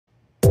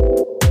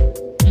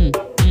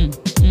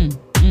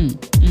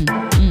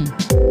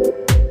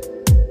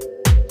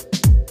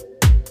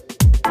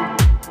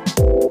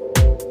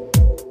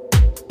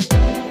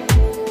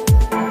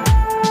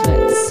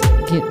Let's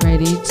get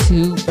ready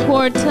to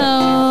portal.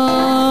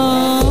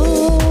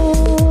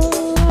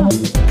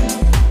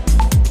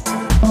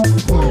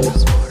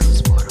 Portals,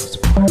 portals, portals,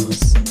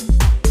 portals.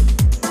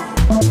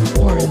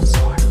 Portals,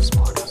 portals,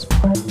 portals,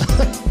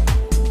 portals.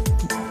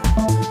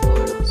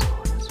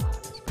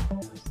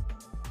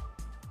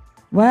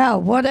 Wow,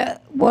 what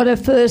a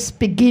first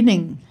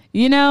beginning.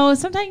 You know,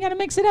 sometimes you gotta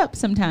mix it up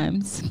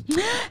sometimes.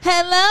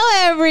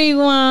 Hello,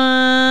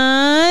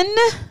 everyone.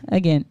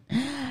 Again,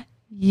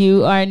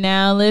 you are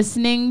now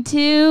listening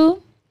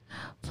to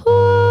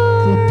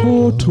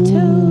Portals.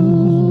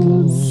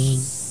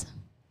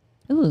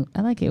 Ooh,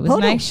 I like it. It was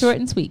Portals. nice, short,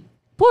 and sweet.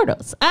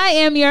 Portals. I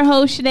am your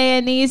host, Shanae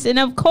Anise, and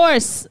of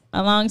course,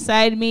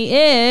 alongside me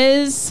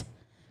is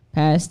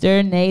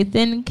Pastor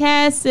Nathan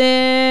Cassis.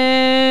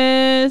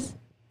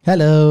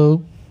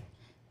 Hello.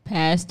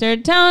 Pastor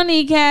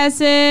Tony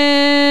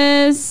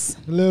Cassis.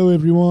 Hello,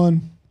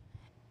 everyone.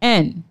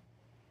 And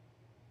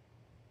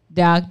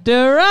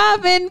Dr.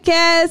 Robin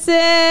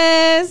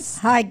Cassis.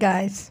 Hi,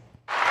 guys.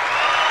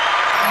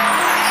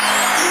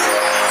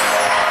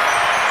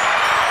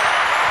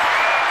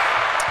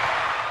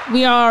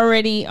 We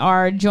already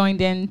are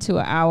joined into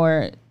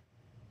our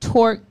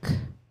Torque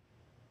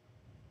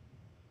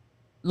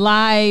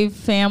Live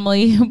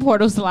family,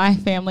 Portals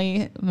Live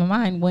family. My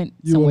mind went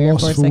You were somewhere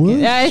lost for a for second.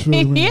 words for a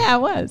minute. Yeah, I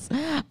was.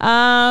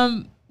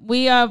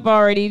 We have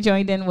already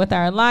joined in with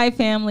our live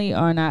family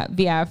on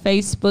via our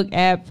Facebook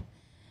app.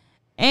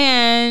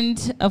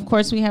 And, of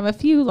course, we have a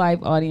few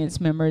live audience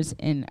members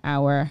in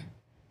our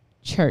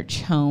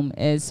church home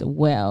as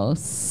well.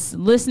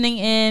 Listening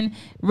in,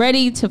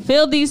 ready to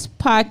fill these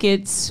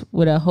pockets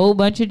with a whole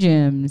bunch of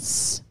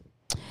gems.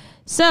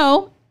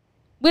 So,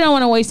 we don't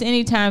want to waste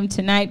any time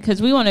tonight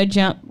because we want to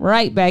jump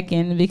right back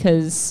in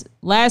because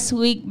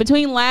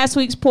between last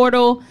week's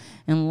portal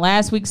and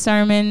last week's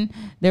sermon,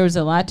 there was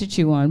a lot to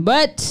chew on.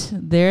 But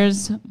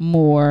there's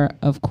more,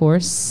 of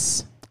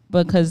course,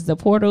 because the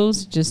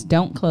portals just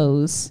don't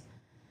close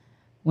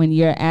when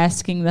you're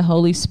asking the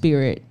Holy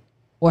Spirit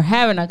or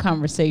having a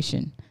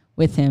conversation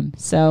with him.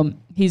 So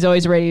he's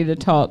always ready to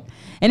talk.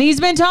 And he's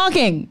been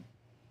talking.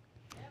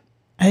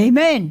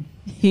 Amen.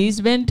 He's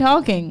been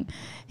talking.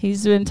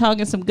 He's been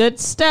talking some good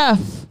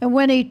stuff. And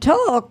when he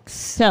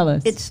talks, Tell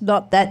us. it's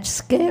not that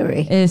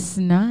scary. It's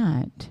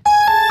not.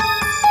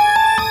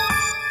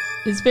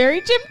 It's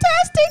very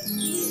gymtastic.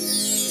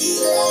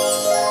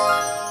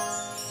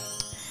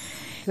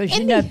 Because,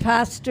 you know,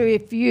 Pastor,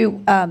 if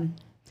you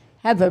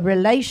have a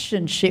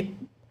relationship,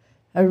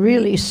 a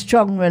really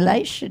strong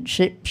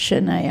relationship,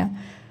 Shania,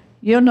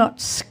 you're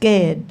not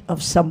scared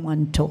of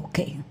someone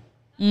talking.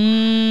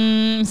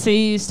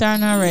 See, you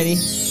starting already.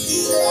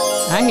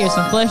 I hear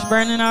some flesh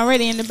burning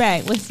already in the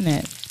back. Listen to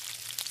that.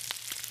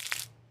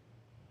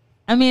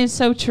 I mean, it's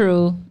so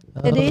true.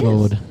 It is.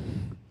 Lord.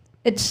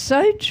 It's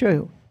so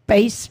true,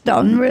 based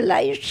on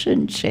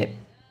relationship.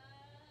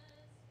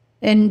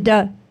 And,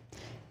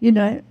 you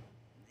know,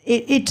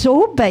 it's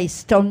all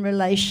based on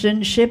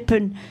relationship.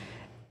 And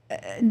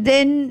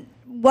then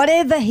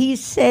whatever he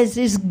says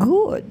is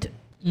good.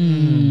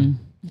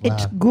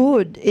 It's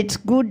good. It's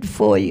good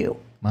for you.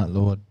 My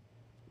Lord.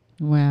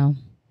 Wow.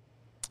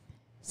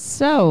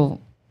 So,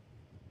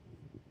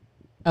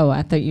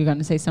 I thought you were going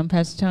to say something,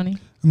 Pastor Tony.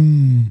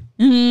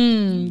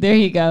 There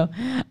you go.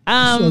 So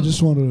I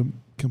just wanted to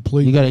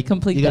complete. You got to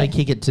Complete You got to that.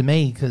 kick it to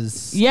me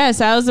because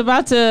Yes, I was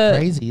about to.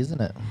 crazy, isn't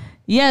it?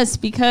 Yes,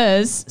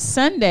 because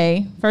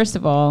Sunday, first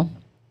of all,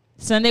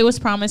 Sunday was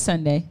Promise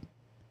Sunday.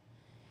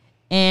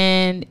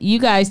 And you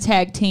guys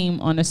tag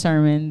team on a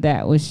sermon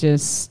that was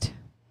just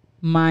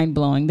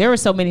mind-blowing. There were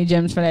so many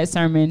gems for that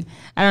sermon.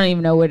 I don't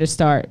even know where to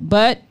start.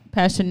 But,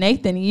 Pastor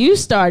Nathan, you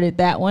started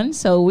that one,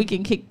 so we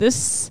can kick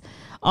this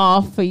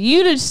off for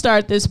you to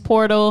start this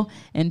portal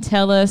and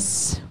tell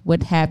us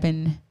what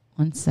happened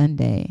on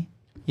Sunday.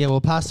 Yeah, well,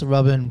 Pastor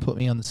Robin put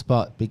me on the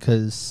spot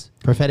because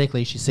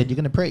prophetically she said, you're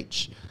going to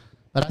preach.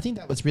 But I think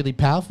that was really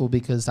powerful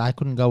because I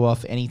couldn't go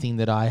off anything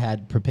that I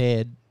had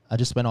prepared. I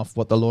just went off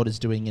what the Lord is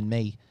doing in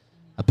me,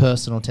 a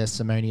personal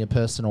testimony, a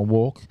personal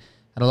walk.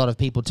 And a lot of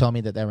people tell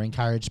me that they were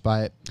encouraged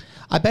by it.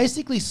 I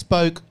basically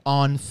spoke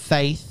on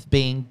faith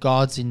being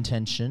God's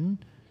intention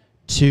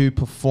to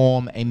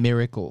perform a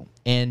miracle.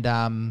 And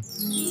I've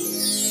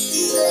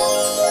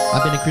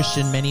been a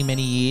Christian many,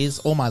 many years,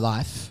 all my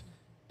life.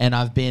 And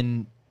I've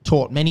been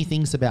taught many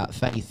things about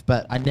faith,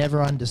 but I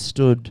never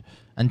understood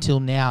until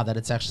now that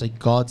it's actually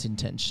God's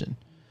intention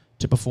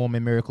to perform a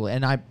miracle.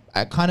 And I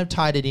kind of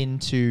tied it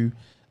into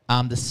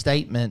the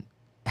statement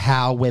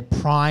how we're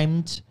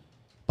primed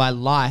by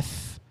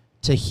life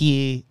to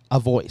hear a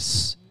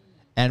voice.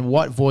 And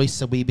what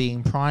voice are we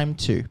being primed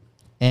to?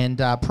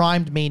 And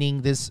primed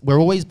meaning we're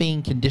always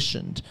being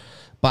conditioned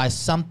by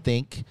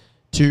something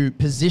to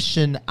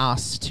position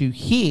us to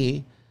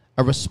hear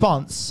a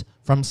response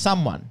from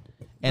someone.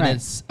 And Right.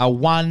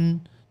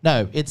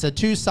 it's a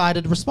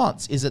two-sided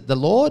response. Is it the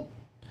Lord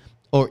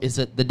or is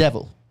it the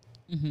devil?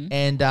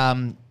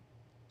 And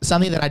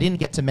something that I didn't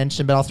get to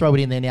mention, but I'll throw it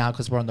in there now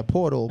because we're on the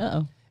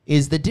portal,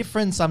 is the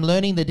difference. I'm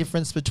learning the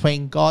difference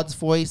between God's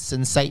voice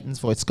and Satan's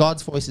voice.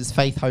 God's voice is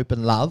faith, hope,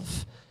 and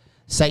love.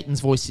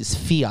 Satan's voice is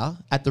fear.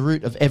 At the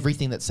root of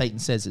everything that Satan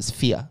says is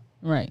fear.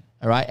 Right.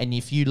 All right. And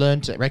if you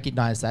learn to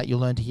recognize that, you'll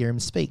learn to hear him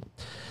speak.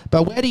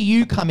 But where do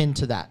you come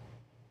into that?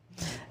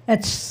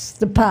 That's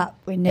the part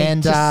we need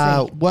And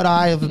to see. what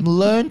I am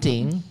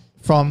learning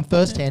from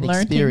first-hand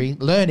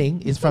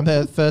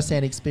experience,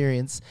 first-hand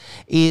experience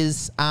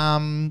is,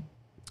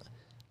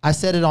 I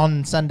said it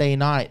on Sunday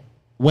night,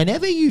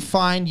 whenever you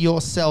find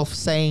yourself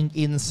saying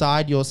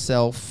inside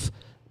yourself,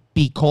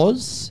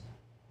 because,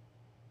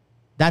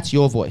 that's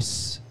your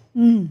voice.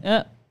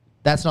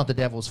 That's not the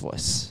devil's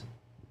voice.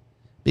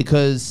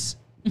 Because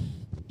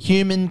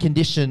human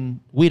condition,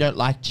 we don't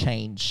like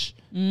change.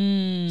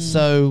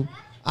 So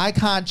I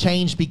can't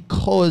change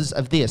because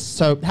of this.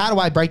 So how do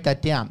I break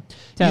that down?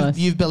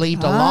 You've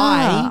believed a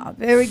lie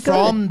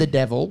from the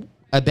devil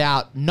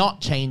about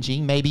not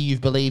changing. Maybe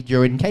you've believed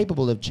you're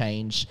incapable of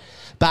change.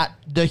 But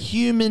the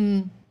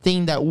human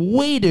thing that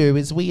we do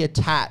is we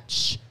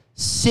attach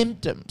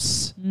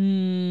symptoms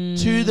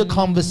to the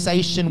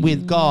conversation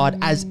with God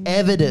as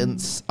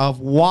evidence of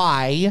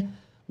why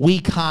we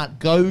can't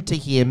go to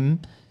him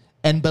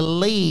and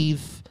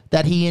believe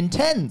that he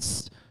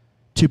intends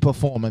to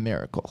perform a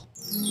miracle.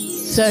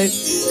 So,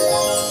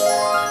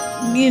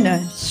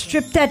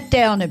 strip that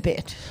down a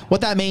bit. What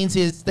that means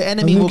is the I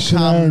enemy will think Shania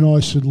come. and I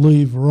should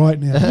leave right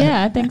now.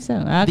 Yeah, I think so.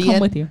 I'll come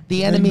with you.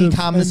 The enemy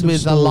comes end of with a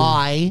story.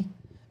 lie,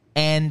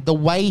 and the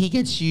way he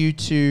gets you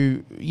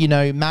to,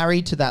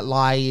 married to that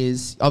lie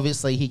is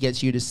obviously he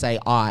gets you to say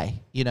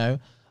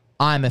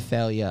I'm a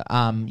failure.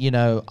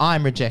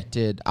 I'm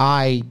rejected.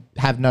 I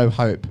have no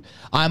hope.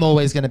 I'm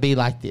always going to be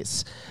like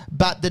this.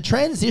 But the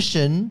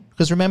transition,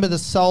 because remember the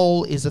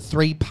soul is a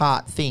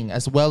 3-part thing,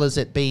 as well as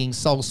it being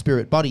soul,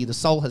 spirit, body. The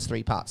soul has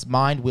 3 parts: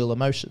 mind, will,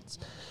 emotions.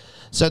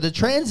 So the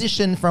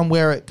transition from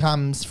where it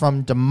comes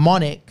from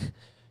demonic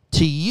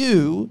to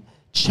you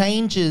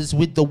changes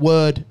with the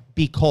word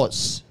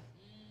because.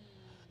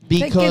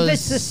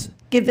 Because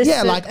give us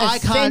yeah, a I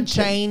can't sentence.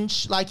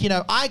 change.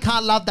 I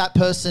can't love that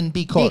person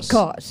because.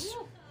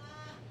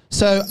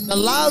 So the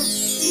love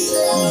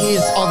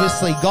is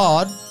obviously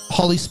God,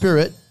 Holy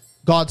Spirit,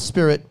 God's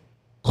Spirit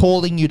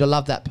calling you to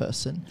love that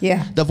person.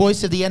 Yeah. The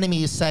voice of the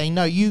enemy is saying,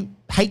 no, you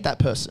hate that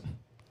person.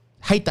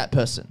 Hate that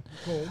person.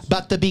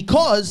 But the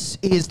because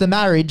is the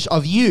marriage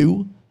of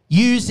you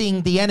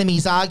using the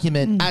enemy's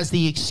argument as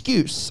the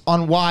excuse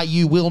on why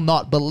you will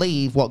not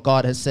believe what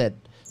God has said,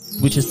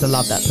 which is to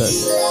love that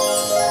person.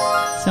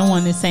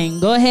 Someone is saying,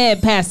 go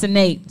ahead, Pastor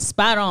Nate.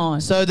 Spot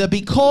on. So the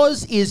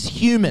because is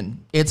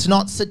human. It's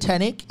not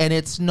satanic and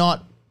it's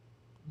not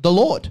the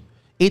Lord.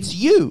 It's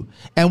you.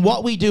 And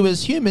what we do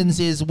as humans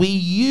is we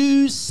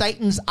use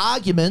Satan's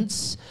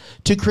arguments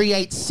to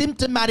create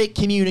symptomatic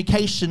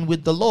communication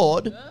with the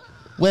Lord,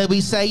 where we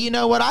say, you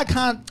know what, I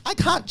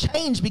can't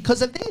change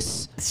because of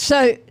this.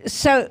 So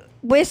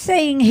we're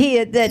saying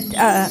here that,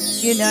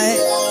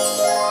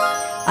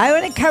 I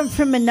want to come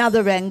from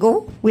another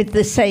angle with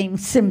the same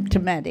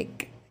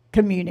symptomatic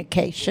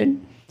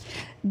communication,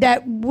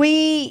 that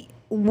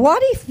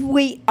what if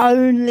we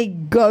only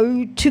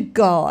go to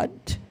God,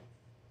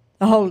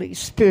 the Holy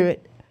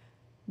Spirit,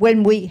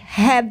 when we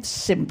have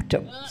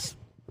symptoms?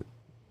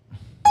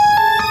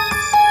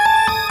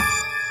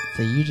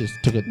 So you just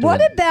took it.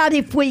 What about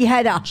if we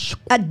had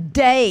a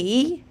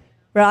day,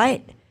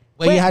 right?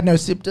 Where you had no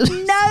symptoms?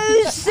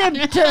 No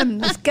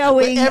symptoms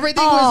going Where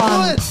everything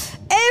on. was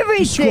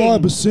Everything.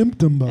 Describe a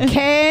symptom, but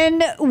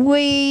Can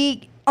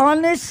we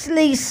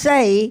honestly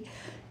say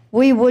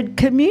we would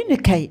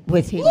communicate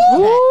with him that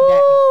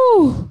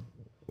Ooh.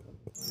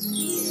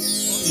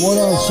 what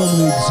are some of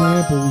the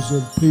examples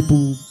of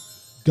people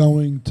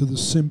going to the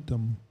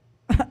symptom?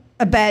 day?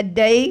 A bad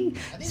day,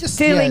 Just-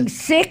 feeling yeah.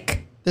 sick.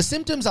 The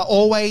symptoms are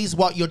always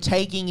what you're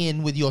taking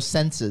in with your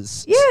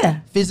senses.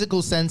 Yeah.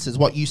 Physical senses,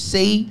 what you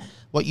see,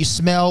 what you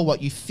smell,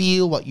 what you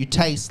feel, what you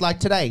taste. Like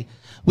today,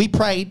 we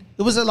prayed.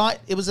 It was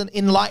an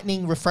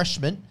enlightening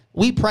refreshment.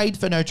 We prayed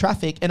for no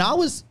traffic, and I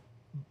was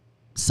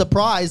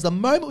surprised the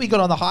moment we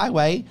got on the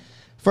highway.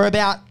 For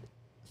about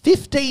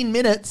 15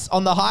 minutes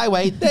on the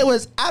highway, there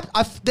was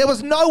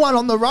no one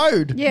on the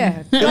road.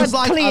 Yeah. It was God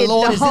like, cleared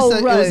Lord, the is whole this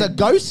it was a road.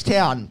 ghost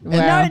town. And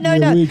Wow. No, Yeah,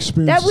 no. we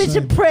experienced That was the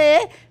a same.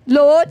 prayer.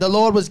 Lord, the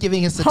Lord was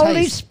giving us a Holy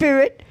taste.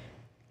 Spirit,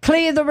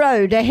 clear the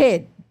road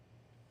ahead,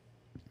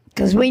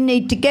 because we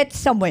need to get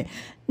somewhere.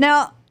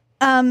 Now,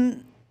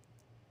 I'm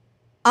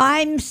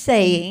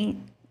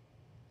saying,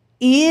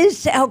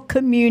 is our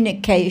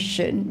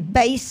communication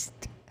based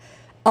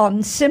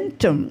on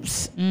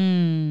symptoms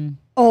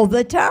all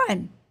the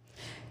time?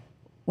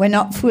 We're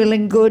not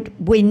feeling good.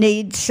 We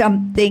need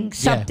something.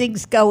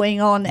 Something's going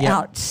on Yeah.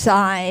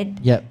 outside.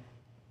 Yep.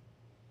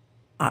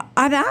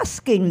 I'm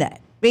asking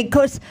that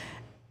because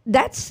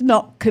that's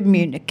not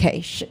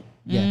communication.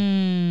 Yeah.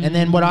 And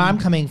then what I'm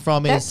coming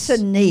from That's is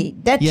a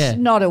need. That's Yeah.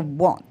 not a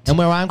want. And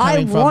where I'm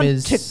coming I from want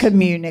is to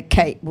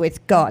communicate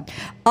with God.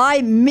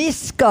 I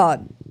miss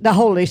God, the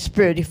Holy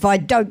Spirit, if I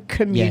don't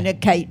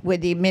communicate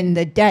with Him in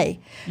the day.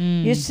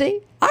 You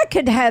see, I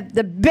could have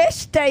the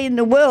best day in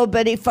the world,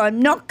 but if I'm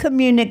not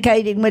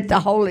communicating with the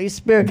Holy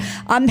Spirit,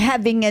 I'm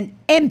having an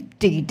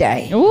empty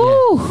day.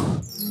 Ooh.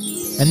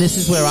 And this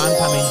is where I'm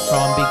coming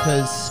from,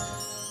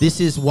 because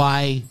this is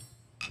why,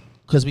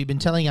 because we've been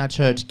telling our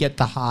church, get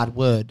the hard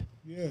word.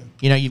 Yeah.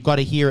 You know, you've got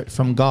to hear it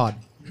from God.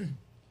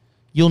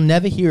 You'll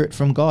never hear it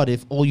from God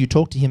if all you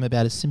talk to Him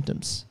about is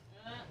symptoms.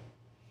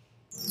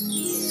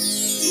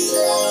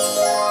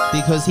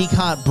 Because He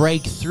can't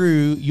break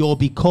through your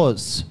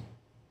because.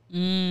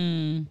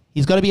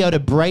 He's got to be able to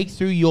break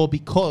through your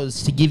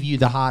because to give you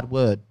the hard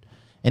word.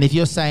 And if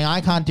you're saying,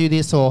 I can't do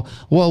this, or,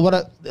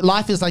 well,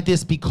 life is like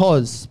this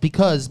because.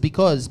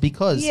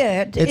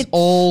 Yeah, it's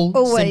all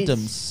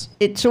symptoms.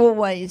 It's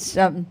always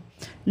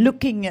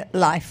looking at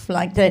life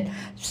like that.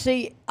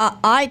 See,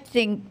 I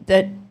think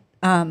that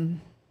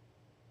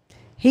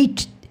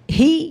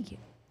he,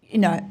 you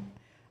know,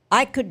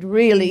 I could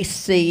really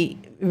see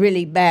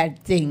really bad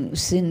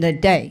things in the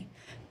day,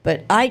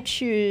 but I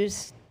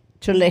choose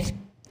to let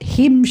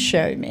Him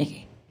show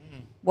me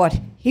what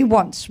He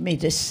wants me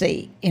to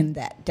see in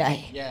that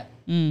day. Yeah.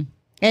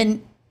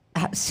 And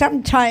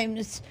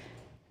sometimes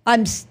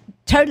I'm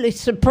totally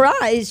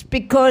surprised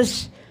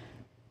because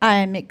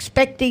I'm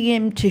expecting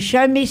Him to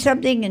show me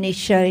something and He's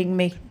showing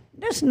me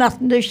there's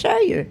nothing to show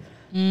you.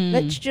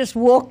 Let's just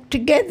walk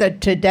together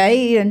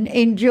today and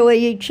enjoy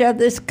each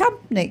other's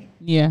company.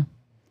 Yeah.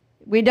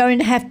 We don't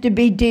have to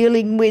be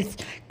dealing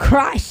with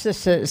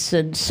crises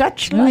and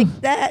such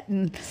like that.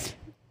 And,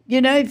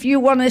 you know, if you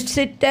want to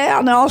sit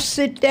down, I'll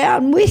sit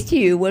down with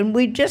you and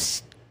we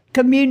just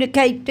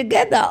communicate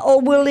together,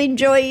 or we'll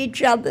enjoy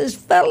each other's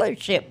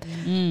fellowship.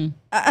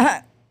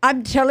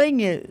 I'm telling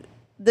you,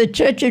 the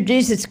Church of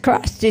Jesus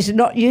Christ is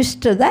not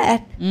used to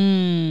that.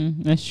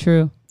 That's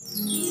true.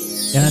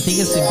 And I think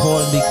it's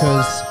important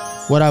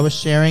because what I was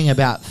sharing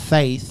about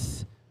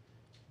faith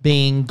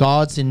being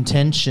God's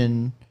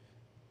intention,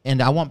 and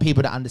I want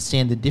people to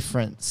understand the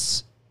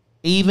difference.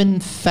 Even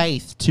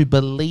faith to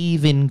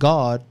believe in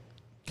God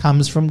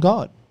comes from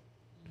God.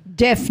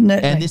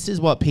 Definitely. And this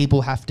is what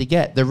people have to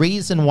get. The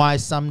reason why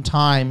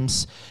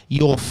sometimes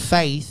your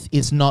faith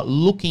is not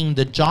looking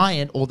the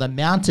giant or the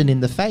mountain in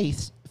the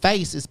face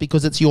is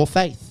because it's your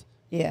faith.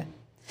 Yeah.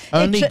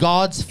 Only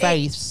God's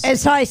faith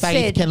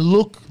can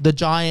look the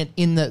giant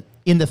in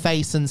the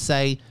face and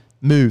say,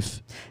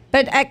 move.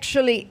 But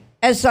actually,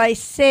 as I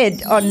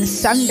said on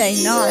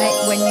Sunday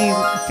night when you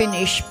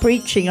finished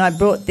preaching, I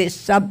brought this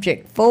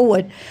subject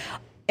forward.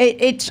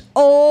 It's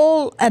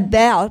all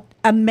about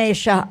a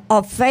measure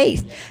of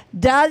faith.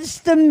 Does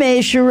the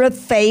measure of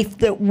faith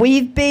that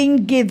we've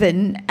been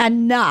given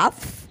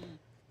enough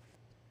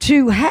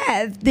to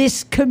have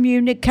this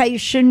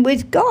communication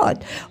with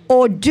God?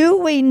 Or do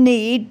we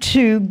need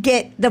to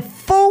get the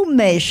full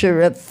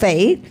measure of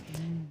faith?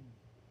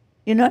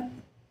 You know,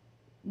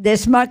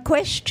 there's my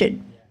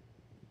question.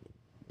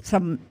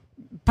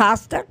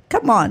 Pastor,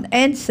 come on,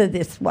 answer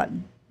this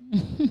one.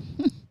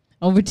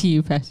 Over to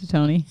you, Pastor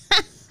Tony.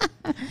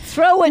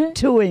 Throw it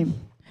to him.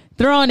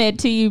 Throwing it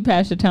to you,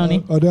 Pastor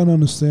Tony. I don't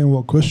understand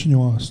what question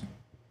you asked.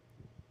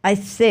 I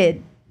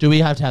said, do we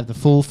have to have the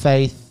full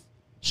faith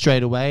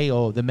straight away,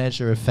 or the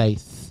measure of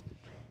faith?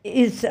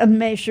 Is a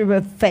measure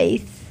of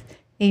faith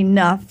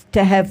enough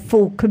to have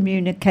full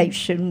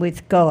communication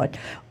with God?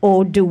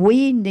 Or do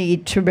we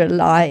need to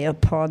rely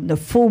upon the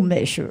full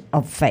measure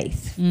of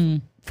faith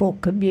for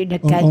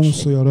communication?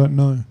 Honestly, I don't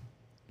know.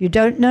 You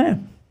don't know?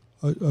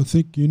 I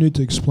think you need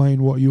to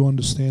explain what you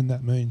understand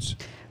that means.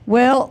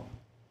 Well,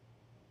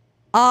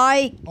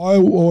 I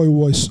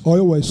always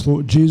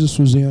thought Jesus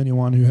was the only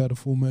one who had a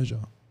full measure.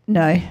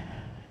 No.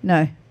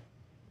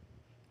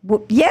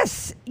 Well,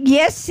 yes,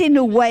 in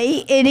a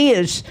way it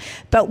is.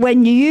 But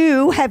when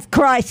you have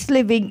Christ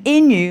living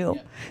in you,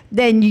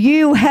 then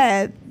you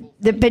have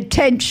the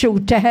potential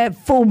to have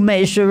full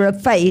measure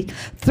of faith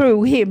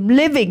through Him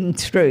living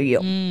through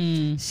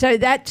you. So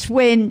that's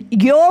when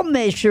your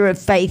measure of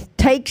faith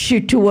takes you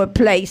to a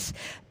place.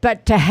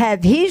 But to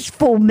have His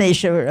full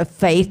measure of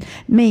faith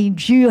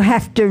means you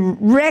have to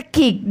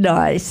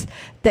recognize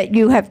that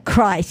you have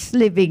Christ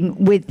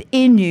living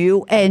within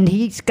you, and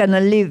He's going to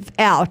live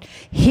out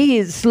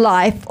His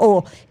life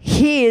or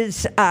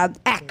His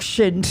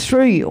action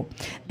through you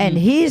and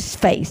His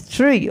faith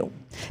through you.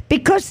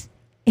 Because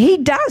He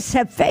does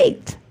have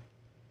faith.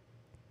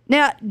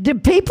 Now, do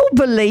people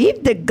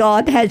believe that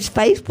God has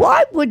faith?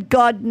 Why would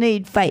God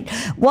need faith?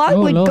 Why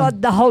would Lord.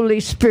 God the Holy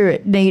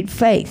Spirit need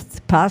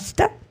faith,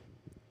 Pastor?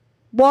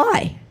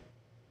 Why?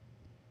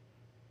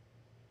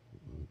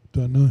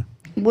 Don't know.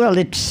 Well,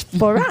 it's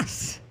for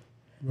us,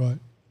 Right.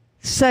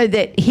 so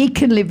that He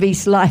can live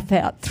His life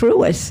out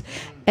through us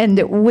and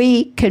that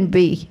we can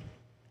be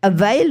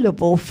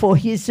available for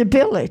His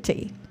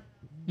ability.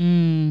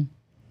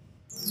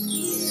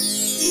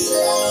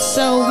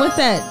 So with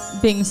that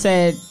being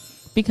said,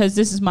 because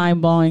this is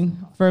mind blowing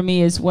for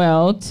me as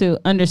well to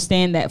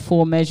understand that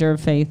full measure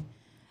of faith.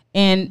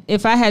 And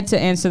if I had to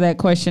answer that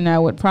question, I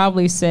would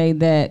probably say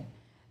that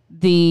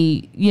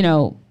the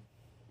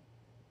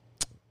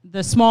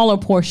smaller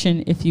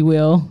portion, if you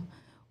will,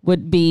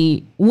 wouldn't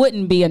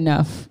be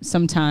enough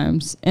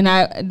sometimes. And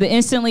I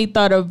instantly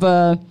thought of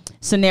a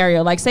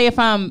scenario, like say if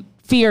I'm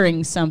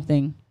fearing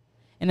something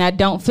and I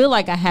don't feel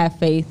like I have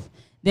faith,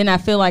 then I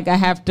feel like I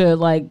have to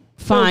like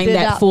find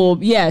that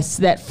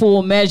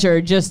full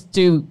measure just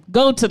to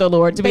go to the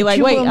Lord to be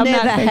like, wait, I'm not. You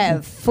will never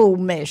have full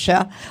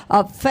measure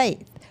of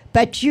faith,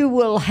 but you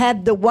will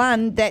have the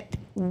one that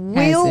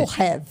will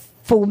have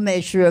full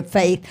measure of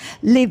faith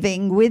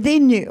living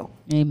within you.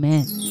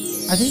 Amen.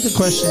 I think the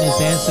question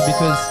is answered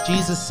because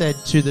Jesus said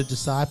to the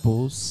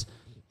disciples,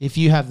 if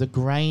you have the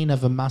grain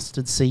of a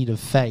mustard seed of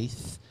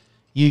faith,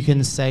 you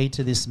can say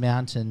to this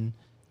mountain,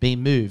 be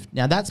moved.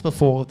 Now that's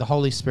before the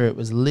Holy Spirit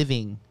was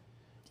living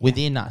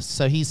within us.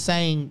 So he's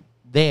saying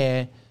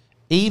there,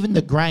 even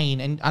the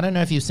grain, and I don't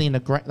know if you've seen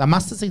a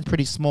mustard seed is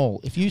pretty small.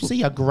 If you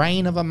see a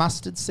grain of a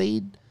mustard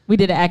seed, we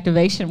did an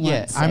activation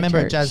once. Yeah, I remember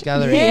at Jazz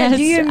Gallery.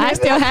 Yes, I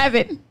still have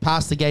it.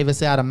 Pastor gave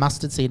us out a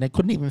mustard seed and it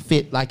couldn't even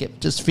fit, like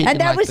it just fit and in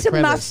that like was the a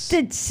crevice.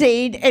 mustard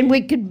seed and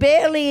we could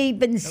barely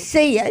even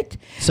see it.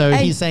 So and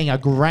he's saying a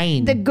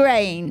grain. The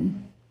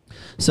grain.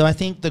 So I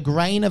think the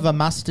grain of a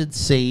mustard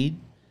seed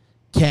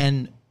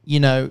can,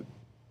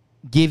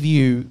 give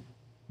you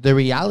the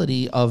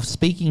reality of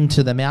speaking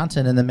to the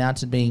mountain and the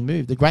mountain being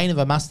moved. The grain of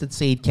a mustard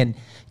seed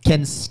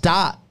can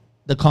start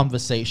the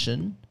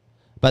conversation,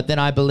 but then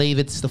I believe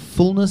it's the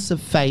fullness of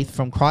faith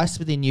from Christ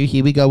within you.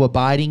 Here we go,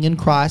 abiding in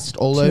Christ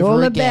all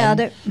over again.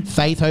 About it.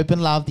 Faith, hope,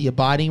 and love, the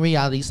abiding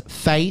realities.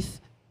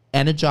 Faith,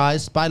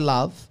 energized by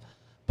love,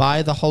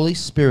 by the Holy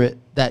Spirit,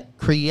 that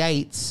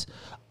creates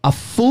a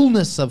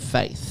fullness of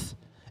faith.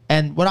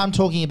 And what I'm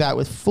talking about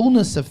with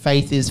fullness of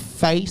faith is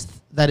faith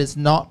that is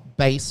not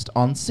based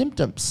on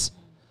symptoms.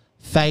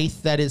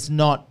 Faith that is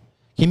not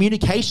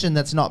communication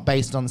that's not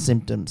based on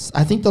symptoms.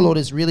 I think the Lord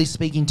is really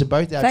speaking to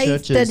both our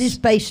churches. Faith that is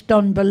based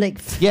on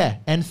belief. Yeah,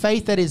 and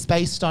faith that is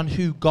based on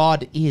who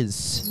God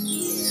is.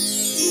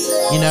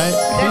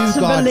 That's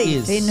who God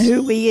belief is. in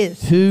who He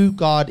is. Who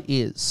God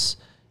is.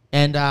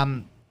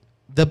 And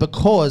the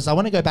because, I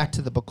want to go back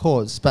to the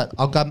because, but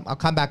I'll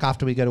come back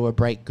after we go to a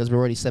break because we're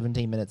already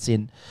 17 minutes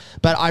in.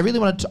 But I really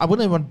want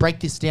to break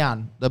this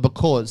down, the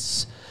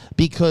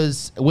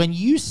because when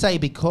you say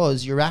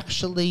because, you're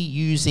actually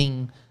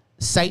using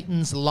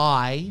Satan's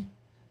lie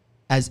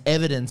as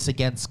evidence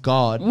against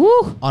God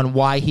on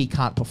why he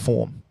can't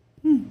perform.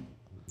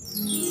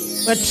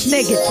 What's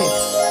negative?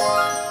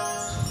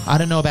 I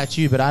don't know about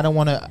you, but I don't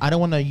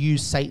want to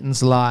use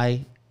Satan's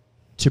lie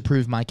to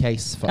prove my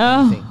case for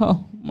anything.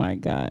 Oh my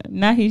God.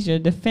 Now he's your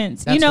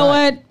defense. That's you know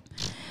right. what?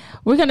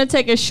 We're going to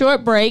take a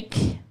short break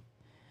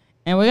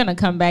and we're going to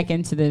come back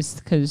into this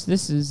because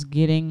this is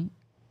getting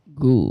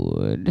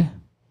good.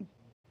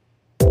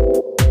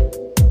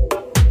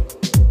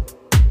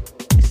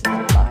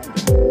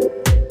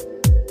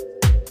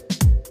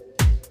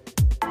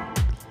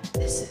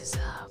 This is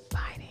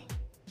fighting.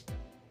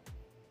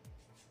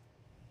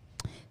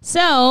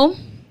 So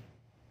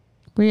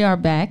we are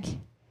back.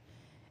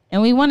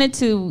 And we wanted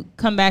to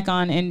come back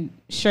on and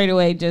straight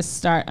away just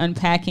start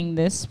unpacking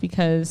this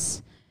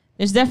because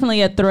there's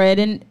definitely a thread,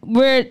 and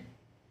we're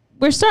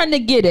starting to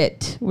get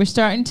it. We're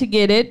starting to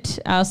get it,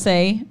 I'll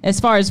say, as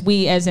far as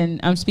we, as in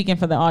I'm speaking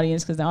for the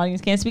audience because the audience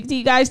can't speak to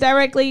you guys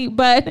directly,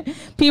 but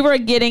people are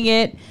getting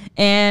it,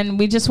 and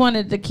we just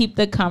wanted to keep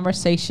the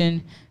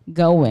conversation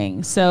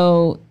going.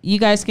 So you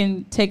guys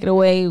can take it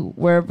away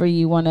wherever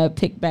you want to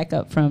pick back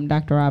up from,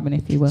 Dr. Robin,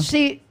 if you will.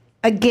 See,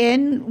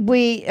 again,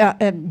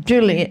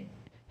 Juliet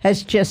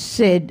has just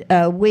said,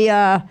 we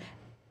are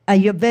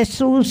your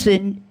vessels,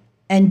 and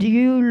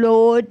you,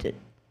 Lord,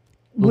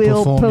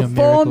 will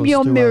perform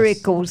your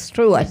miracles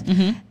through us.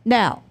 Mm-hmm.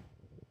 Now,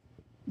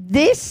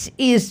 this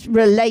is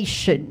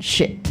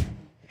relationship.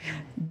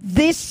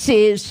 This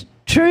is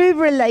true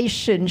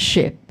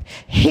relationship.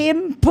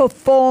 Him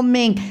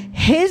performing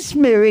his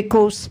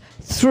miracles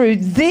through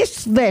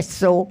this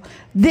vessel,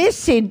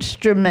 this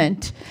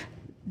instrument,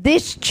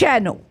 this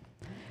channel.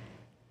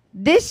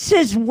 This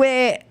is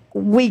where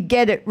we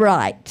get it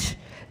right.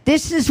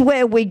 This is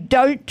where we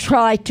don't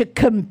try to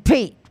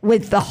compete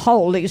with the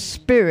Holy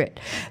Spirit,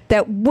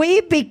 that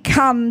we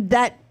become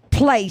that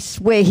place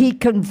where he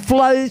can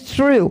flow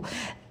through.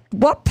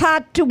 What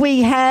part do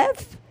we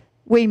have?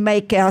 We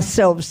make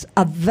ourselves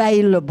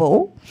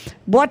available.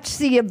 What's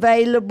the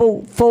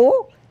available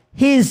for?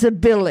 His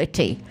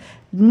ability,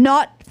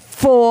 not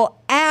for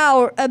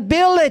our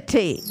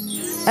ability.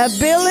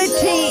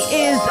 Ability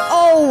is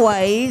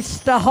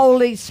always the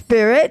Holy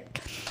Spirit,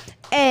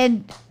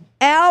 and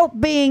our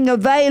being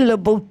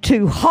available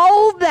to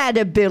hold that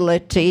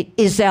ability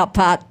is our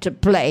part to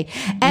play,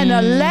 and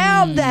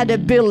allow that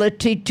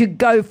ability to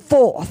go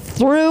forth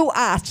through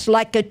us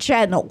like a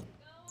channel.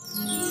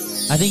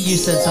 I think you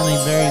said something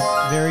very,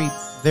 very,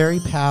 very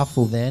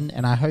powerful then,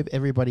 and I hope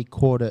everybody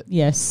caught it.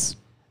 Yes.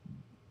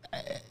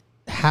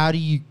 how do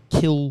you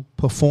kill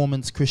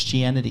performance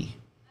Christianity?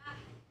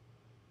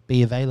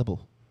 Be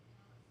available.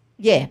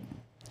 Yeah.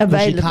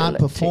 Because you can't Availability.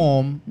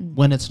 perform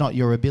when it's not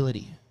your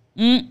ability.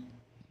 Mm.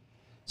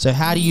 So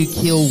how do you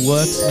kill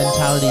works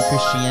mentality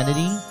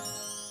Christianity?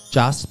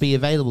 Just be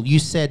available. You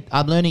said,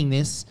 I'm learning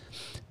this.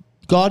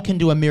 God can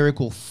do a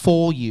miracle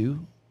for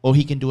you, or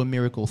he can do a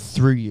miracle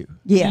through you.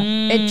 Yeah,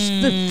 it's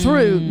the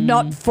through,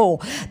 not for.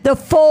 The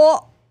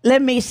for,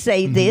 let me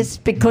say this,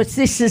 because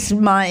this is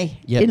my,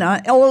 Yep. you know,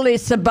 all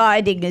this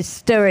abiding is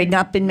stirring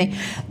up in me.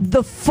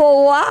 The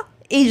for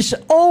is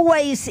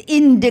always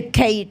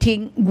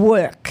indicating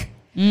work.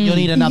 You'll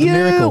need another you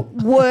miracle.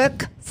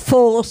 work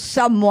for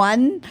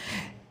someone.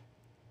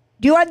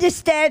 Do you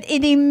understand?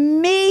 It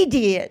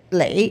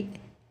immediately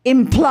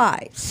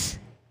implies,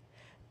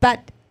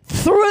 but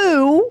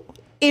through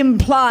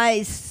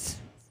implies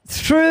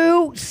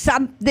through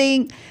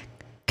something,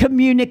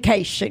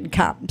 communication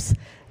comes,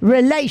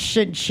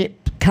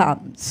 relationship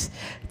comes.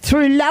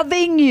 Through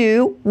loving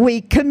you,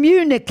 we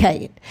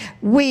communicate.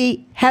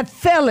 We have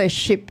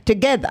fellowship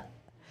together.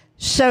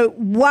 So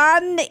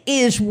one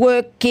is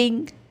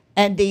working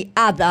and the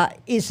other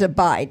is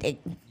abiding.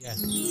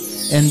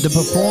 And the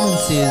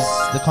performance is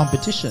the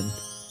competition.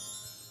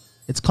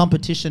 It's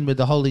competition with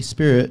the Holy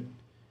Spirit.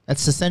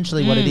 That's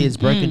essentially what it is,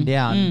 broken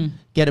down.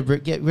 Get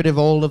rid of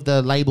all of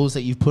the labels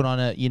that you've put on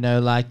it, you know,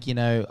 like, you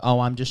know, oh,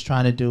 I'm just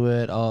trying to do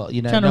it, or,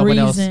 you know, Trying to no one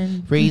reason.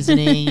 else.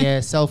 Reasoning, yeah,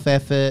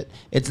 self-effort.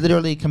 It's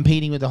literally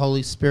competing with the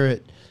Holy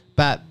Spirit.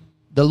 But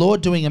the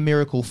Lord doing a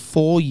miracle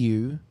for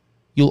you,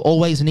 you'll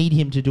always need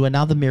him to do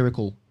another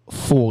miracle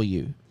for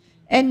you.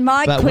 And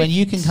my But when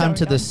you can come Sorry,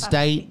 to the I'm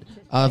state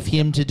of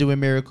him to do a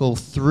miracle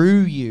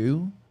through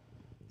you,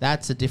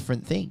 that's a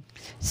different thing.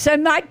 So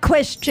my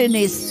question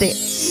is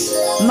this.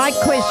 My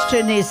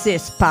question is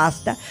this,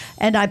 Pastor,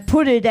 and I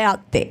put it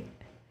out there.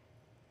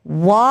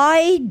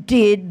 Why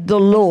did the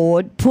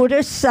Lord put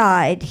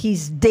aside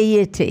his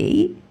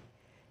deity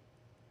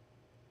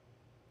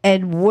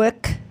and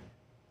work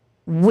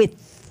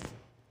with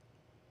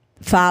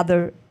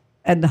Father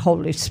and the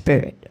Holy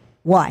Spirit?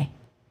 Why?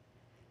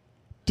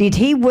 Did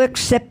he work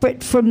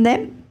separate from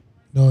them?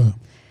 No.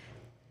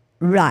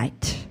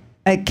 Right.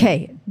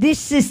 Okay.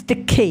 This is the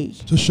key.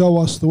 To show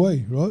us the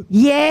way, right?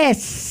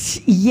 Yes,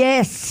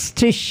 yes,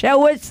 to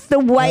show us the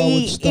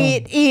way it's done.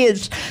 it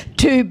is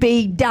to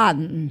be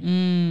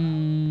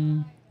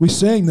done. We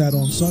sang that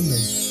on Sunday.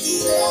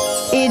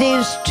 It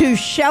is to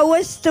show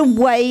us the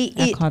way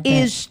I it caught that.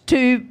 is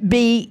to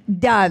be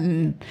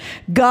done.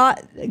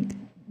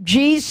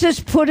 Jesus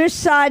put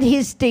aside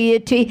his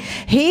deity.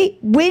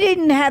 We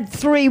didn't have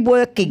three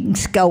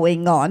workings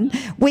going on.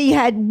 We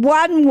had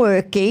one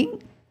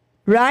working,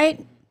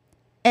 right?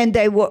 And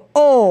they were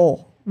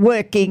all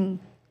working,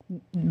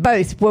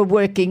 both were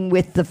working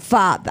with the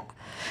Father.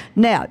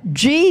 Now,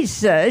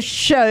 Jesus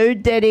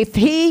showed that if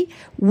he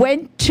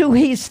went to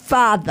his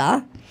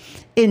Father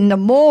in the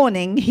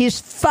morning, his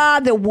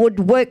Father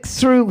would work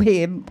through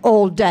him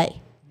all day.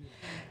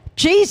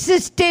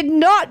 Jesus did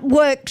not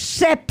work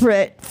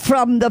separate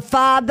from the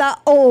Father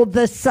or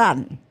the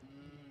Son.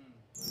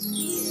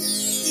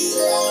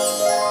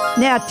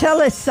 Now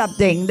tell us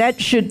something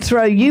that should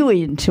throw you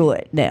into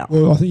it now.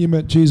 Well, I think you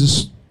meant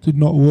Jesus did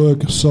not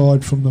work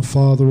aside from the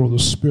Father or the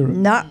Spirit.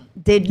 No,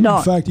 did In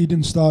not. fact, he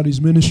didn't start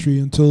his ministry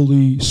until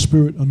the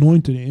Spirit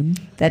anointed him,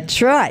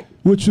 That's right.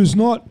 which was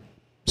not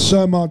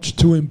so much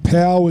to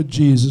empower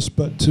Jesus,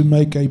 but to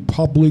make a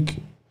public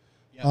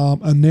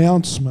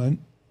announcement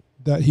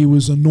that he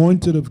was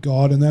anointed of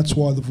God, and that's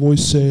why the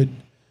voice said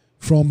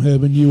from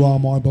heaven, "You are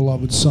my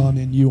beloved Son,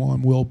 in you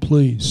I'm well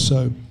pleased."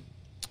 So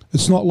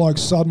it's not like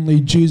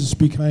suddenly Jesus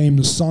became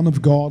the Son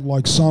of God,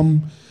 like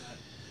some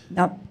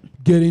No.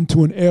 get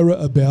into an error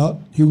about.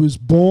 He was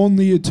born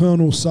the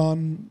eternal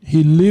Son.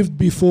 He lived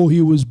before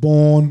he was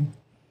born.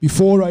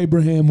 Before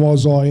Abraham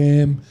was, I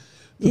am.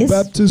 The Yes.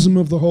 baptism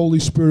of the Holy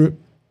Spirit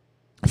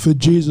for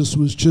Jesus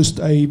was just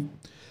a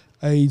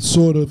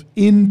sort of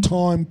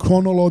in-time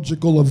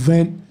chronological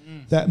event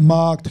that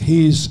marked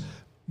his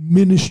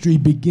ministry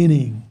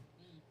beginning.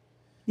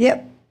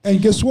 Yep.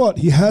 And guess what?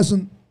 He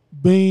hasn't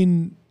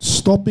been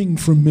stopping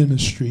from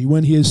ministry.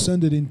 When he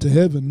ascended into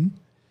heaven,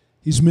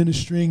 he's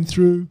ministering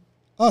through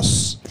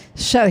us.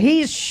 So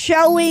he's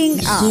showing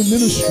He's still us,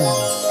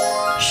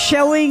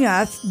 ministering.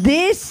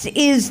 this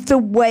is the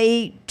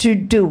way to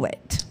do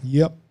it.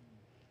 Yep.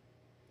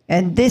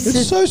 And this It's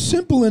is so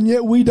simple, and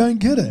yet we don't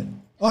get it.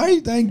 I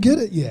don't get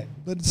it yet,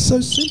 but it's so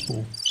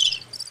simple.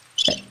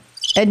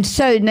 and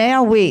so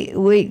now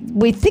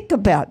we think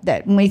about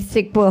that and we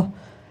think, well,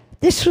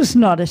 this was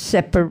not a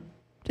separate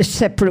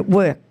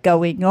work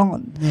going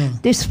on. No.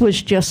 This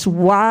was just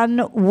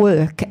one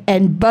work,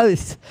 and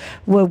both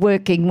were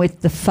working with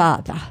the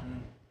Father.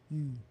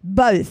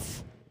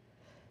 Both.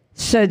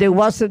 So there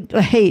wasn't,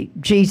 hey,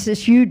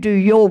 Jesus, you do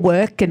your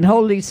work, and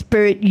Holy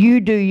Spirit, you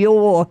do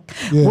your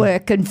Yeah.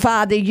 work, and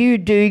Father, you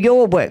do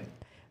your work.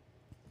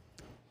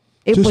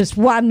 It Just- was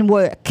one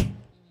work.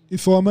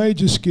 If I may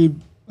just give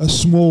a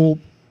small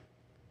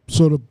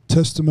sort of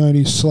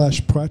testimony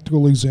 /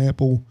 practical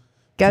example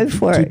Go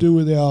for to it. do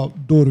with our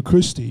daughter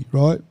Christy,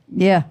 right?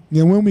 Yeah.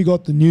 Now, when we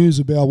got the news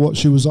about what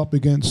she was up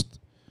against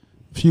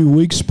a few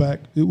weeks back,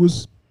 it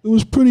was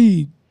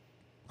pretty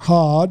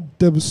hard,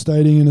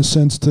 devastating in a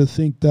sense to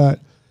think that,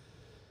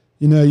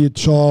 you know, your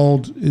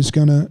child is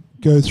going to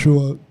go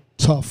through a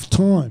tough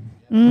time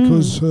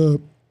because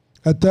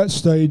at that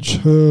stage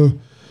her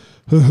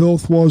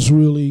health was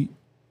really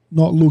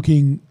not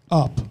looking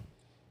up.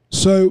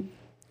 So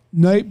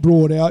Nate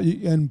brought out,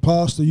 and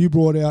Pastor, you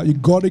brought out, you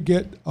got to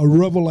get a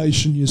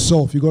revelation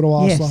yourself. You got to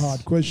ask the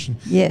hard question.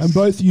 Yes. And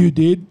both you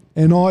did,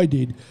 and I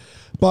did.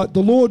 But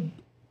the Lord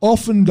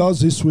often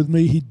does this with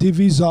me. He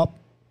divvies up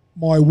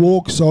my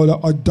walk so that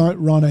I don't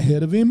run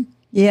ahead of him.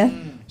 Yeah.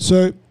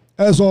 So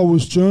as I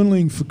was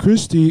journaling for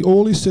Christy,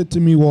 all he said to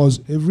me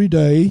was, every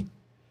day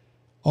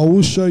I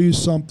will show you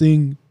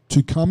something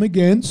to come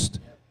against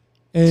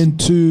and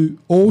to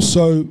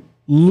also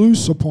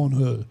loose upon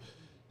her.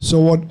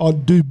 So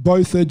I'd do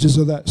both edges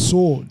of that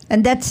sword.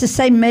 And that's the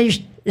same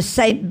measure,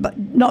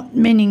 not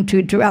meaning to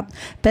interrupt,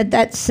 but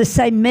that's the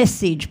same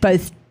message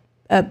both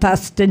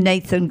Pastor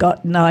Nathan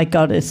got and I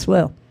got as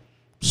well.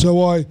 So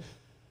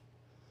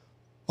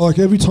like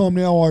every time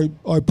now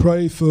I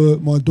pray for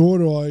my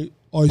daughter,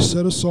 I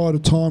set aside a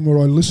time where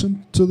I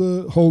listen to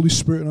the Holy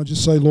Spirit and I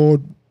just say,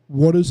 Lord,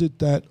 what is it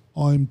that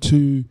I'm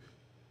to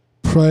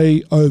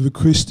pray over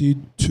Christy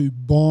to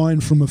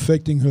bind from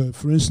affecting her?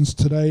 For instance,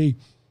 today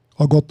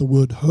I got the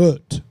word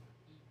hurt.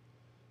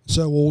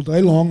 So all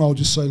day long I'll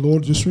just say,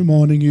 Lord, just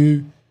reminding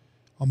you,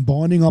 I'm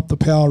binding up the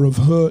power of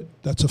hurt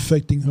that's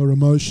affecting her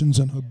emotions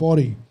and her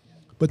body.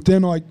 But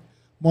then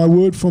my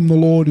word from the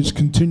Lord is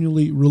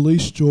continually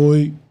release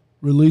joy,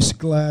 release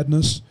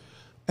gladness,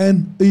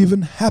 and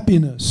even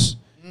happiness.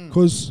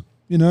 Because,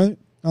 you know,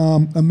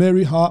 a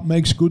merry heart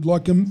makes good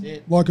like a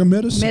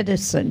medicine.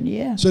 Medicine,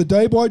 yeah. So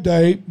day by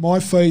day, my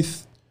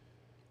faith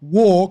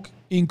walk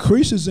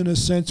increases in a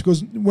sense,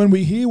 because when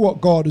we hear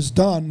what God has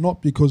done,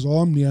 not because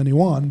I'm the only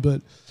one,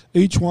 but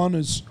each one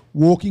is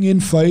walking in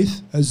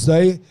faith as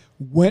they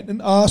went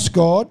and asked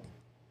God.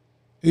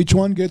 Each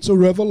one gets a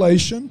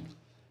revelation,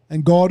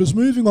 and God is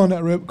moving on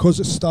that because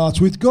it starts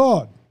with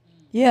God.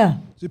 Yeah.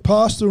 The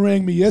pastor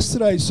rang me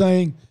yesterday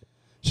saying,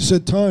 she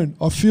said, Tone,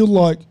 I feel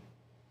like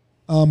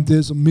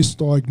there's a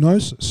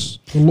misdiagnosis.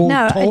 The Lord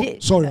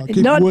told, I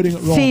keep wording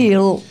it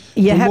wrong.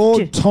 You have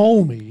Lord to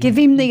told me. give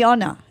him the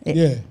honour.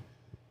 Yeah,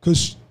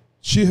 because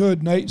she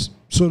heard Nate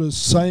sort of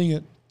saying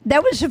it.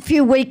 That was a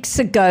few weeks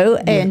ago,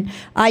 and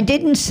I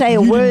didn't say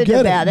a You word didn't get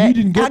about it. it. You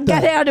didn't get I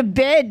got that. out of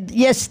bed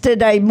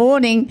yesterday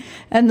morning,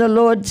 and the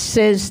Lord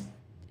says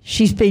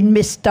she's been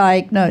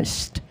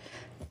misdiagnosed.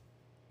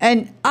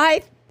 And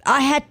I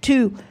had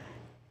to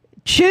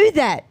chew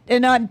that,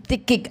 and I'm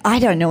thinking, I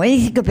don't know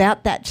anything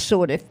about that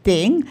sort of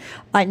thing.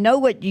 I know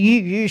what you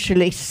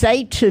usually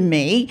say to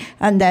me,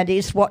 and that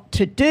is what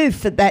to do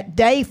for that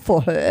day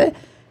for her.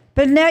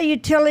 But now you're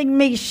telling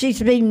me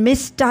she's been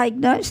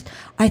misdiagnosed.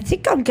 I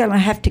think I'm going to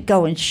have to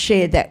go and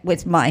share that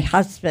with my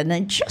husband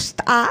and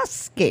just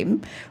ask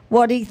him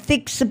what he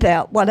thinks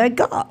about what I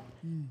got.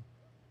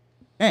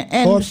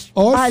 And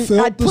I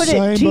felt the put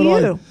same, it to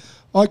you.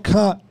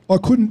 I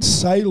couldn't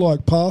say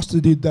like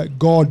Pastor did that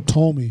God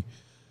told me.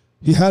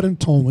 He hadn't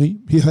told me.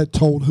 He had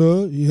told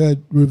her. He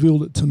had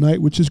revealed it to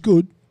Nate, which is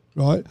good,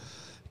 right?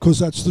 Because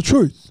that's the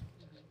truth.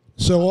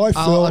 So I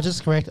felt... I'll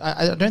just correct.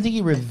 I don't think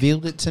he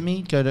revealed it to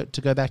me.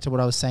 To go back to what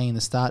I was saying in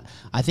the start.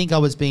 I think I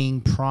was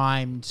being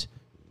primed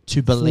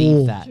to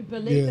believe that. To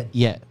believe it.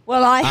 Yeah.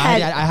 Well, I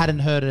hadn't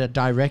heard a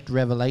direct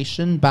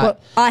revelation,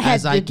 but I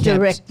had the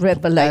direct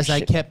revelation. As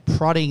I kept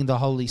prodding the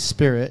Holy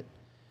Spirit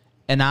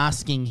and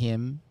asking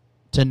him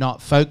to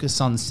not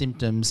focus on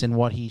symptoms and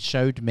what he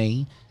showed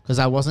me, because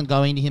I wasn't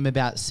going to him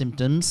about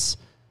symptoms.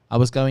 I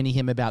was going to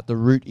him about the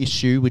root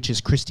issue, which is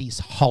Christy's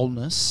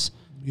wholeness,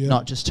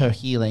 not just her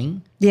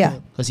healing. Yeah.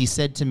 Because he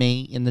said to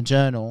me in the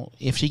journal,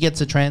 if she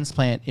gets a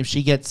transplant, if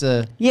she gets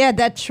a... Yeah,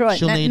 that's right.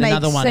 She'll that need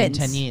another one in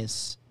sense. 10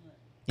 years.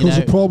 Because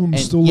the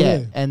problem's still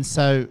there. And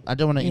so I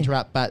don't want to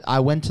interrupt, but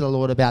I went to the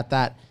Lord about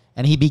that,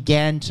 and he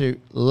began to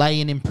lay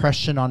an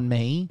impression on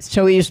me.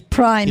 So he was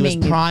priming He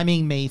was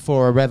priming me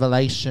for a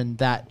revelation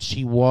that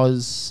she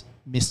was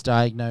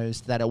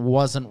misdiagnosed, that it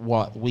wasn't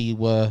what we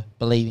were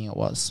believing it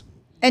was.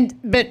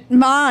 But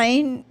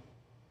mine,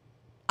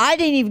 I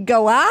didn't even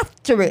go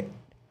after it.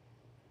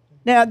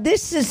 Now,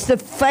 this is the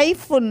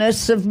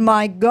faithfulness of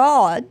my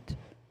God,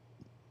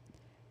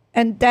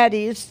 and that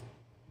is,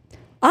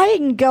 I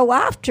didn't go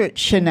after it,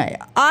 Shanae.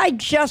 I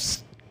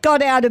just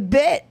got out of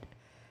bed,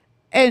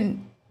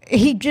 and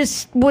he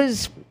just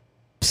was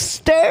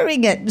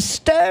stirring it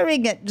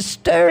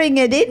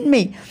in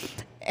me,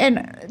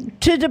 and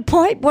to the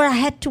point where I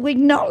had to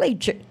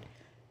acknowledge it,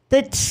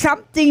 that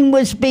something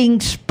was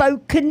being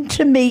spoken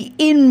to me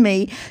in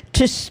me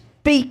to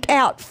speak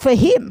out for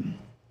him.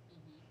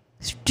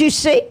 Do you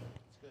see?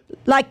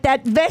 Like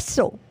that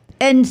vessel.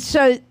 And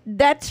so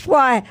that's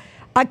why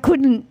I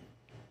couldn't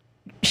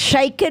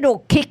shake it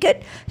or kick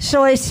it.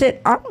 So I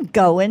said, I'm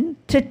going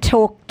to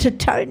talk to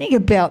Tony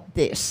about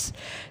this.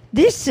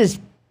 This is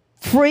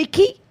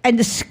freaky.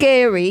 and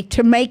scary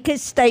to make a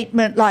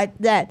statement like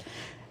that.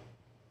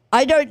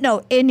 I don't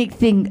know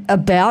anything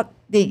about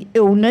the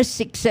illness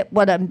except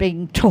what I'm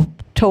being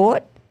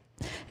taught.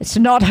 It's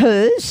not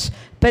hers,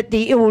 but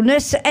the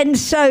illness. And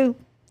so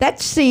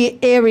that's the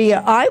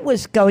area I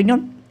was going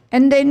on.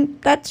 And then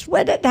that's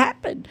when it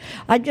happened.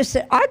 I just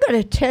said, I got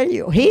to tell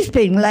you, he's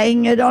been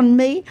laying it on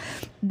me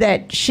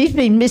that she's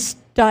been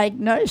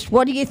misdiagnosed.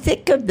 What do you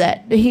think of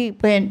that? He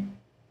went,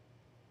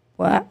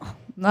 well,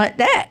 like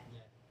that.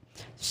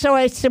 So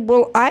I said,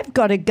 well, I've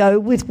got to go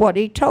with what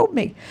he told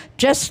me.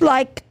 Just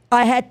like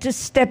I had to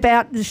step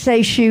out and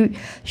say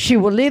she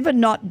will live and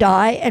not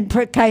die and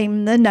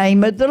proclaim the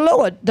name of the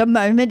Lord. The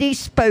moment he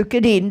spoke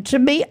it into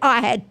me, I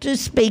had to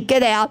speak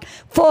it out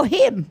for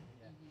him.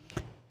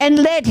 And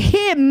let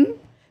him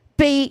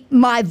be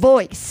my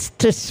voice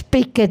to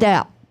speak it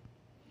out.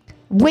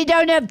 We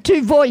don't have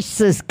two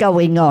voices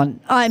going on.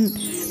 I'm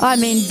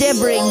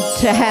endeavouring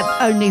to have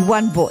only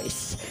one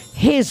voice,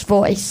 his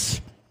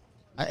voice.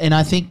 And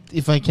I think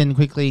if I can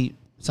quickly,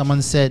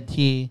 someone said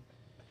here,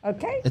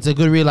 Okay. it's a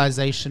good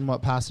realization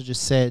what Pastor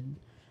just said.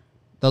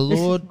 The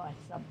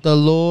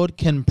Lord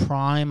can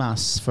prime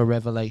us for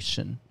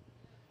revelation.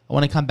 I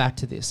want to come back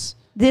to this.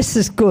 This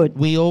is good.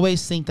 We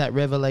always think that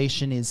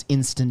revelation is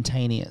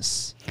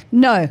instantaneous.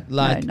 No,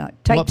 Like no.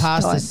 Takes what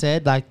Pastor time.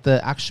 said, like the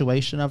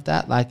actuation of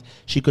that, like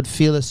she could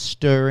feel a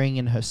stirring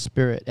in her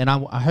spirit. And I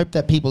hope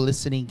that people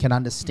listening can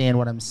understand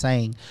what I'm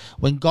saying.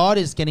 When God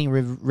is getting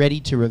ready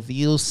to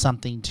reveal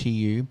something to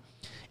you,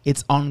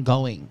 it's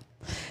ongoing.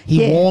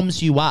 He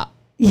warms you up.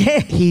 Yeah.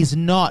 He's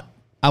not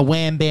a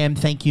wham bam,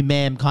 thank you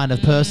ma'am kind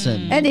of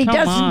person. And he Come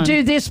doesn't on.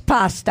 do this,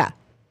 Pastor.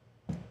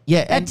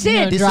 Yeah, That's and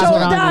it. this It's is all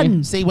what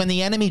done. See, when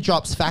the enemy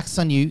drops facts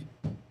on you,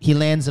 he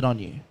lands it on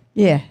you.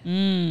 Yeah.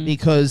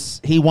 Because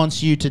he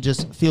wants you to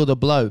just feel the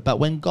blow. But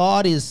when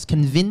God is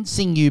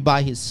convincing you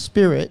by his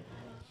spirit,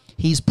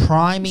 he's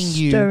priming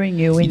you. Stirring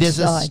you There's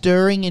a inside.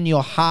 stirring in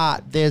your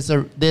heart. There's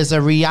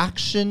a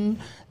reaction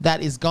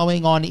that is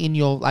going on in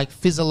your like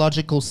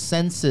physiological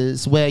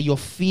senses where you're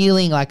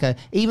feeling like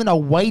even a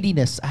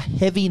weightiness, a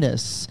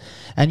heaviness.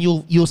 And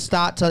you'll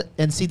start to,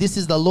 and see, this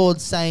is the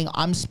Lord saying,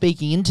 I'm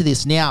speaking into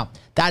this. Now,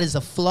 that is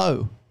a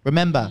flow.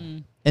 Remember,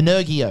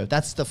 energio,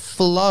 that's the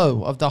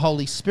flow of the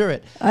Holy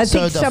Spirit. I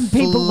So think the some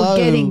people were flow-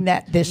 getting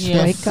that this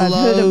Yeah. week. I've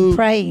heard them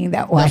praying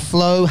that way. The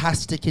flow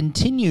has to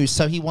continue.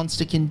 So he wants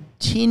to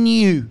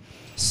continue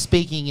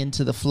speaking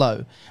into the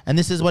flow. And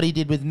this is what he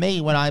did with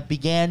me when I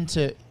began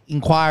to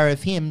inquire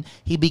of him.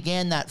 He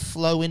began that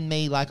flow in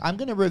me, like, I'm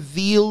going to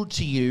reveal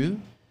to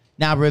you.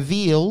 Now,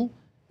 reveal,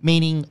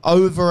 meaning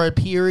over a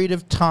period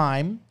of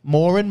time,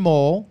 more and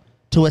more,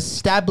 to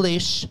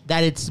establish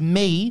that it's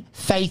me,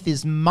 faith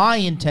is my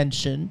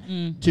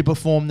intention to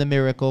perform the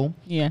miracle,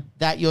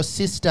 that your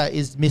sister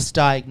is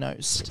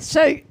misdiagnosed.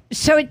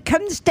 So it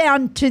comes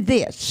down to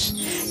this.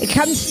 It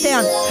comes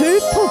down, who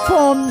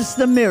performs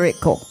the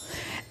miracle?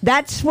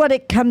 That's what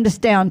it comes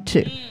down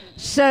to.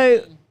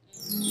 So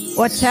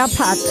what's our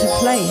part to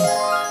play?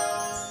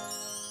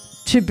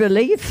 To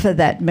believe for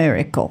that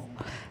miracle,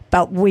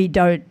 but we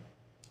don't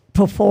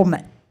perform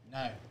it.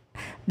 No.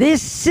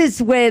 This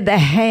is where the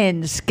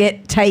hands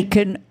get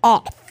taken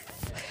off.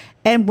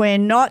 And we're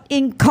not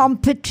in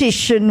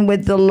competition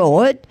with the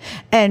Lord,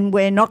 and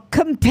we're not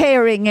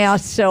comparing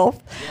ourselves.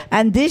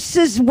 And this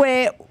is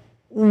where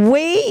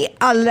we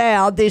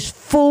allow this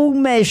full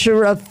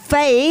measure of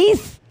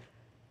faith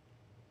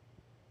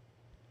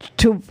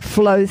to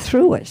flow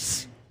through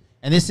us.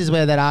 And this is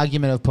where that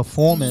argument of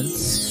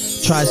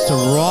performance tries to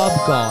rob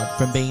God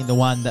from being the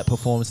one that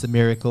performs the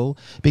miracle,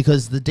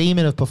 because the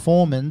demon of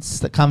performance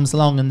that comes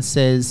along and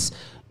says,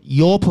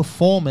 your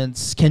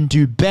performance can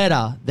do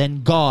better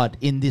than God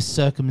in this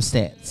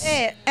circumstance.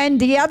 Yeah, and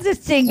the other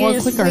thing Or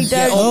is quicker. we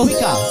Yeah, don't... or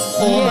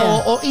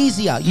quicker, or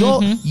easier.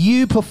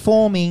 You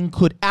performing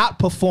could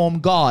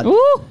outperform God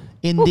Ooh.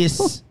 in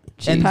this.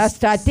 And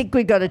Pastor, I think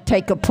we got to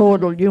take a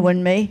portal, you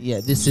and me.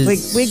 yeah, this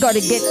is. We got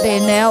to get there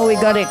now. We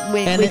got to...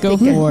 And go it-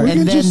 for it. We And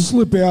can then, just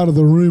slip out of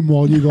the room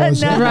while you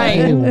guys No. have Right.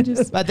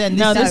 it. but then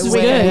No, this this is is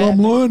where good. I'm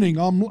learning.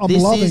 I'm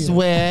this loving is it.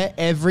 where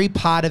every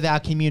part of our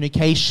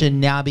communication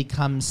now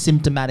becomes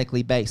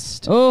symptomatically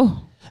based.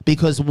 Oh.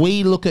 Because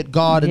we look at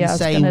God Yeah, I and was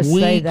say, gonna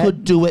we say that.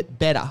 could do it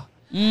better.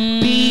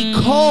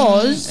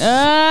 Because Or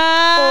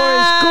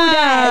as good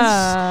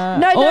as.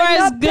 No, or as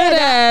not good better.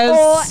 as.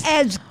 Or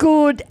as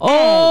good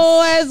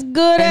Oh, as. as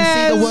good and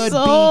as. see the word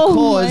Oh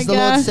my because, the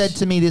Lord gosh. said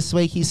to me this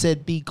week, he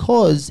said,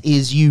 because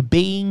is you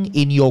being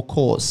in your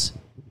cause.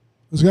 I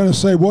was going to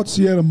say, what's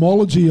the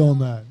etymology on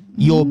that?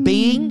 Your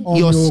being, On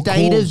your your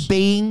state cause. of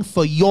being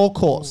for your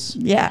cause.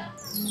 Yeah.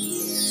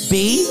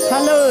 Be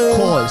Hello.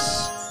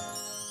 cause.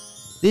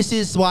 This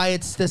is why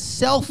it's the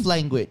self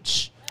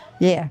language.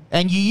 Yeah.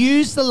 And you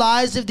use the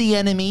lies of the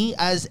enemy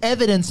as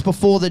evidence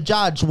before the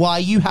judge why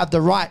you have the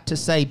right to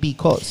say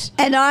because.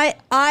 And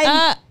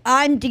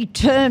I'm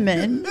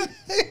determined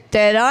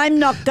that I'm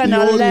not going The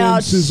to allow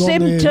audience is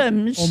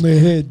symptoms on their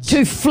heads.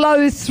 to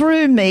flow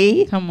through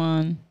me Come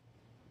on.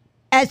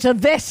 as a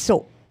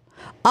vessel.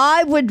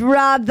 I would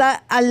rather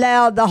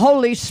allow the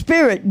Holy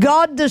Spirit,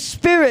 God the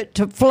Spirit,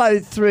 to flow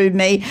through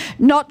me,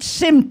 not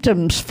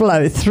symptoms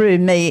flow through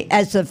me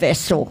as a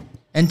vessel.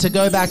 And to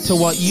go back to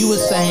what you were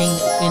saying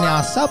in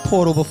our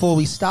sub-portal before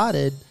we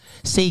started,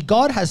 see,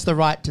 God has the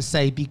right to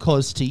say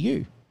because to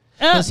you.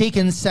 Because he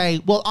can say,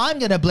 well, I'm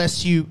going to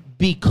bless you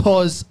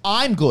because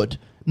I'm good,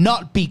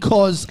 not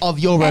because of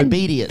your And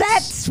obedience.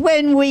 that's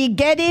when we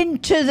get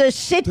into the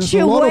situation.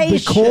 There's a lot of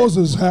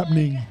becauses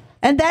happening.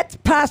 And that's,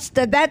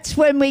 Pastor, that's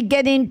when we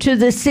get into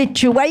the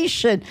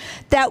situation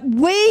that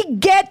we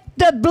get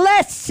the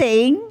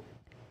blessing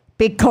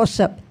because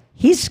of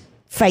his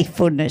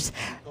faithfulness,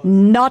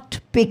 not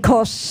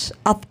because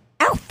of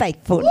our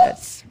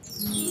faithfulness.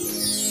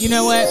 You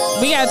know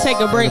what? We got to take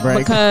a break, break.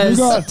 because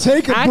You gotta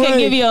take a I break. can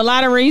give you a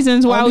lot of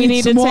reasons why I we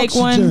need to some take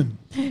oxygen.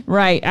 one.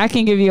 Right. I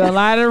can give you a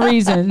lot of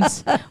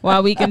reasons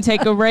why we can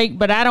take a break,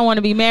 but I don't want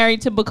to be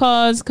married to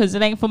because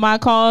it ain't for my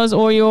cause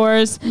or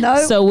yours. No.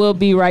 So we'll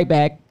be right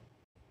back.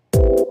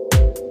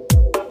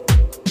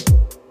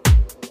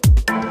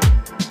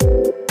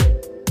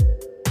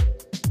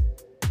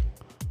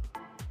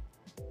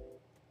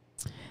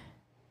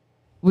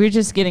 We're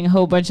just getting a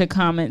whole bunch of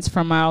comments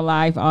from our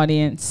live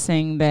audience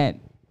saying that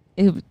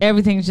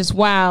everything's just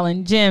wow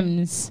and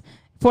gems.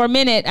 For a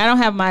minute, I don't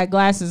have my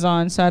glasses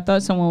on, so I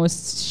thought someone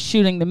was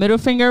shooting the middle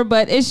finger,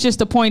 but it's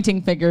just a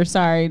pointing finger.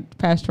 Sorry,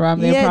 Pastor Rob.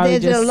 Yeah,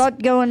 there's a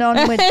lot going on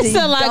with there's these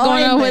a lot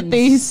going on with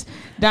these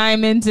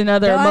diamonds and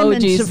other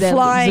Diamonds emojis are that was a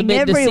flying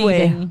bit everywhere.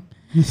 deceiving.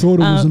 You thought it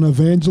was an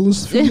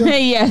evangelist figure?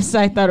 Yes,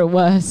 I thought it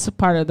was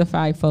part of the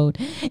fivefold.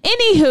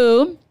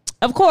 Anywho,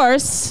 of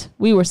course,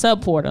 we were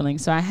sub-portaling,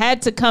 so I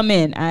had to come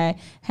in. I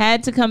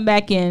had to come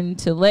back in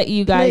to let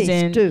you guys Please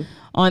in do.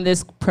 on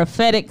this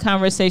prophetic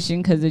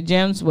conversation because the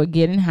gems were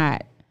getting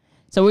hot.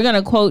 So we're going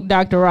to quote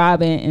Dr.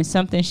 Robin and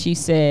something she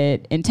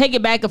said and take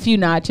it back a few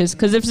notches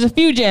because there's a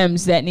few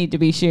gems that need to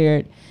be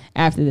shared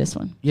after this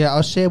one. Yeah,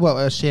 I'll share what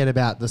I shared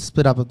about the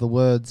split up of the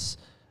words.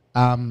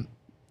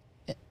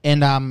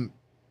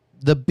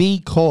 The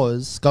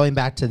because, going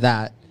back to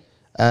that,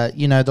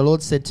 the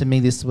Lord said to me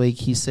this week,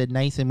 he said,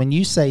 Nathan, when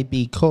you say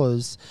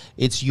because,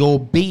 it's your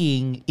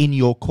being in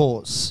your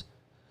cause.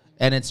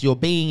 And it's your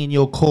being in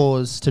your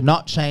cause to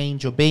not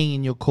change, your being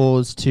in your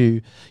cause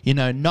to,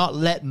 not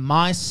let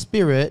my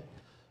spirit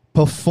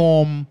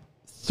perform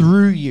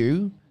through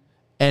you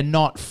and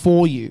not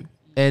for you.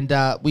 And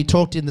we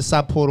talked in the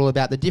sub-portal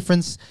about the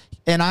difference.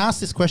 And I asked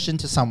this question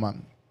to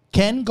someone.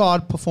 Can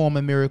God perform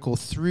a miracle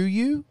through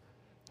you?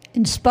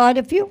 In spite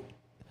of you?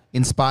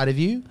 In spite of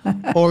you?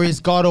 Or is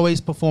God always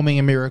performing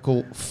a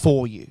miracle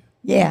for you?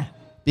 Yeah.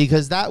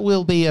 Because that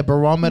will be a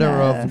barometer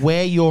No. of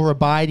where your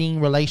abiding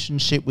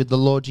relationship with the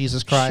Lord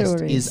Jesus Christ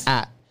Sure is is.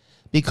 at.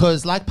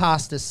 Because like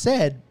Pastor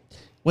said,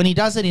 when he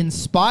does it in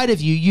spite of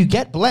you, you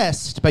get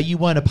blessed, but you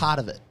weren't a part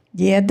of it.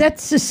 Yeah,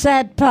 that's the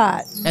sad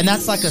part. And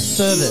that's like a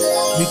servant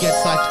who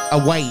gets like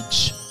a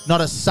wage, not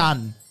a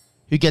son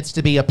who gets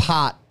to be a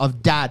part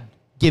of dad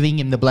giving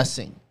him the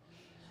blessing.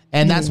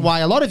 And that's why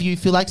a lot of you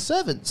feel like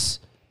servants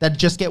that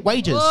just get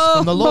wages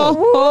from the Lord.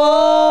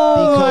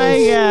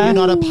 Because you're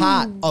not a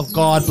part of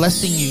God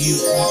blessing you.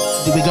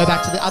 We go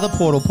back to the other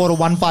portal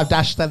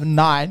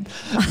 15-79,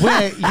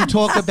 where you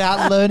talk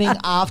about learning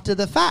after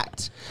the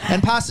fact.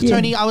 And Pastor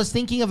Tony, I was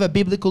thinking of a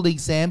biblical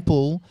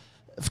example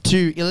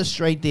to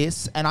illustrate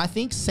this, and I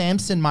think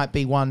Samson might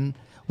be one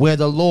where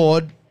the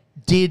Lord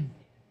did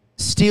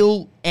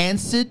still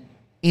answered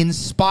in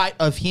spite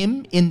of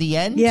him in the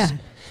end. Yeah,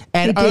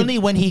 And he did. only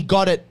when he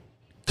got it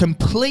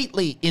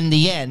completely in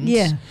the end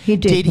he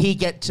did. he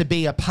get to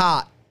be a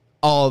part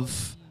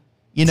of,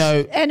 you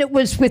know. And it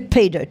was with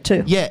Peter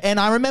too. Yeah, and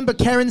I remember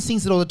Karen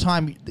sings it all the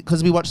time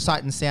because we watch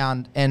Sight and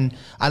Sound, and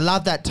I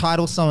love that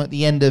title song at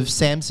the end of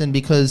Samson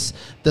because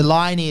the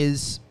line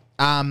is,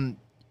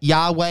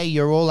 Yahweh,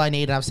 you're all I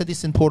need. And I've said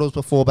this in portals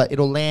before, but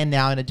it'll land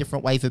now in a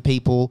different way for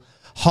people.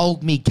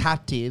 Hold me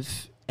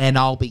captive and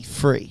I'll be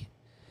free.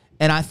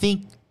 And I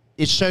think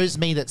it shows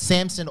me that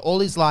Samson all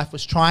his life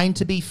was trying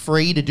to be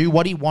free to do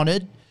what he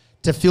wanted,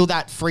 to feel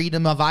that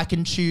freedom of I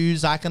can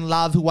choose, I can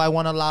love who I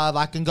want to love,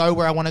 I can go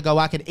where I want to go,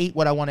 I can eat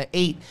what I want to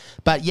eat.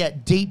 But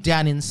yet deep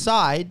down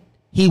inside,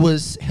 he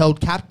was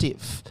held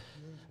captive.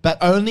 But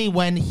only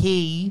when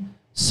he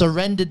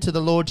surrendered to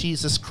the Lord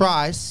Jesus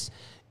Christ,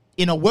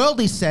 in a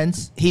worldly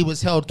sense, he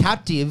was held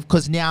captive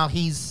because now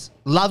he's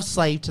love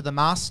slave to the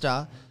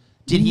master,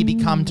 did he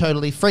become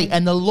totally free.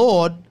 And the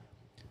Lord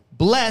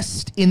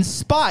blessed in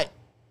spite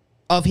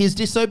of his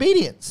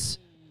disobedience.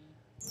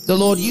 The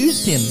Lord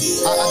used him.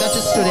 That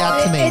just stood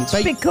out to me.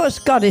 It's because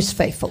God is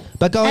faithful.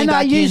 But going and back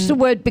I use in- the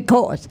word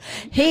because.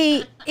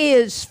 He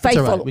is It's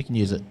faithful. all right, we can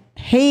use it.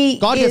 He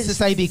God is gets to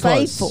say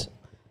because. faithful.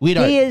 We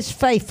don't. He is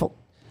faithful.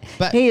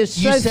 But he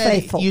is you so said,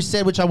 faithful. You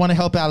said, which I want to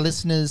help our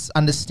listeners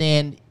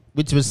understand,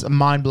 which was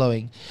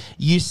mind-blowing.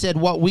 You said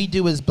what we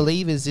do as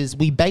believers is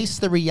we base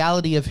the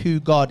reality of who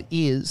God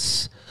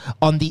is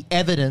on the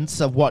evidence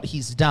of what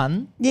he's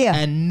done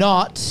and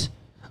not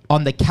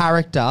on the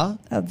character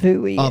of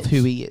who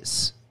he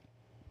is.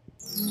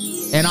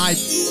 And I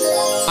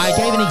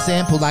gave an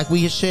example, like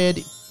we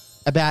shared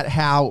about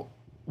how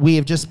we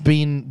have just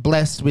been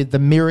blessed with the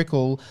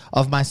miracle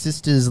of my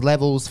sister's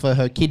levels for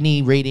her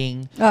kidney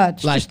reading. Oh,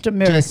 it's just a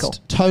miracle.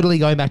 Just totally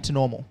going back to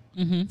normal.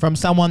 From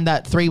someone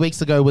that 3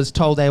 weeks ago was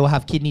told they will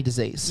have kidney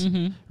disease.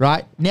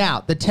 Right?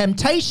 Now, the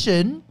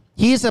temptation,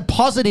 here's a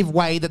positive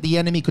way that the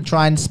enemy could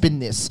try and spin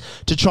this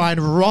to try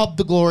and rob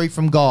the glory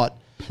from God.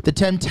 The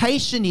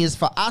temptation is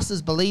for us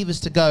as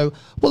believers to go,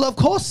 well, of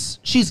course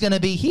she's going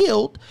to be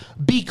healed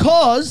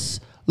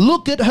because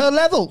look at her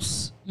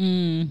levels.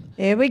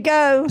 There we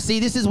go. See,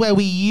 this is where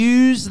we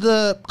use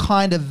the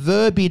kind of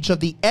verbiage of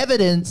the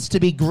evidence to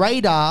be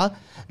greater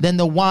than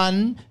the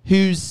one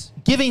who's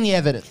giving the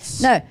evidence.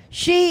 No,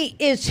 she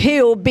is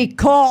healed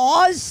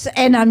because,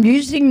 and I'm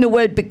using the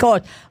word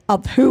because,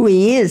 of who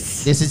he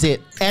is. This is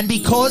it. And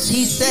because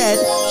he said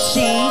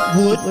she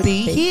would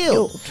be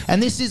healed.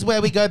 And this is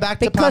where we go back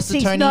to Pastor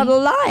Because Tony. he's not a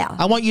liar.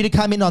 I want you to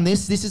come in on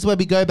this. This is where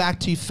we go back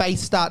to faith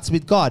starts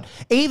with God.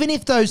 Even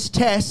if those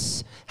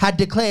tests had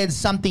declared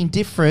something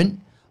different,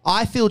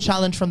 I feel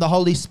challenged from the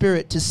Holy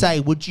Spirit to say,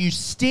 would you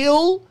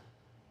still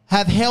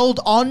have held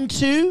on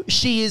to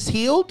she is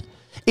healed?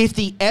 If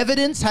the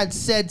evidence had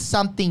said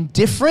something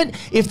different,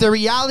 if the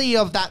reality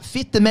of that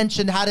fifth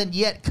dimension hadn't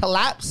yet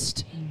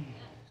collapsed,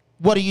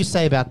 what do you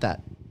say about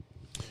that?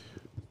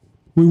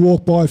 We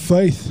walk by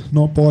faith,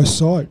 not by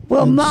sight.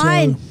 Well, And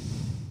mine, so-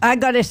 I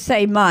got to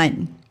say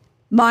mine.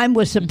 Mine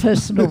was a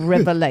personal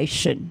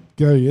revelation.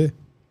 Go, yeah.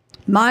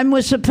 Mine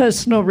was a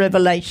personal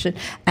revelation.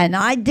 And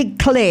I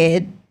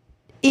declared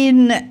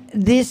in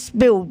this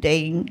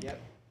building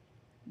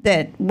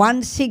that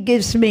once he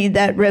gives me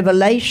that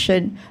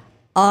revelation,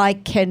 I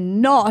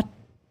cannot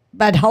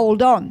but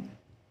hold on.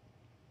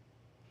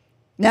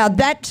 Now,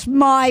 that's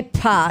my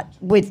part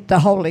with the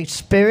Holy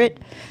Spirit,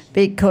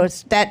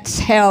 because that's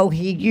how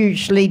he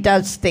usually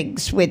does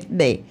things with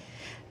me.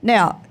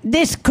 Now,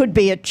 this could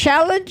be a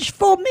challenge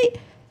for me,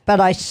 but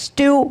I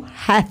still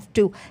have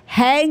to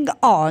hang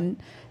on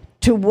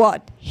to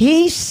what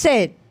he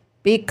said,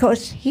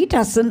 because he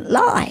doesn't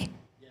lie.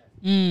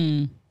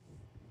 And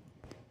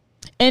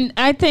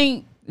I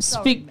think,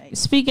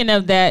 speaking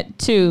of that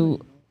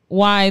too,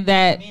 why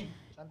that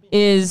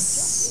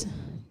is...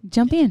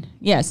 Jump in.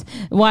 Yes.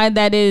 Why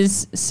that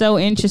is so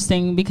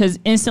interesting, because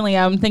instantly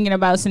I'm thinking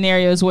about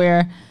scenarios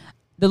where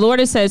the Lord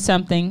has said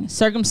something,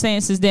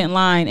 circumstances didn't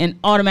line, and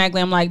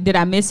automatically I'm like, did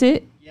I miss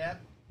it?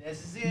 Yep,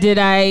 this is it.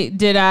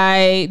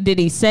 Did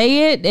he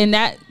say it?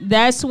 And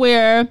that's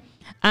where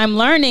I'm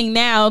learning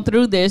now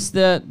through this,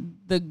 the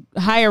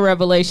higher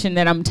revelation,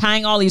 that I'm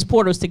tying all these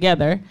portals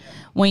together.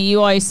 When you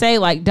always say,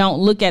 like, don't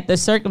look at the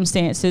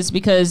circumstances,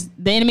 because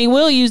the enemy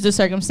will use the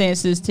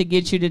circumstances to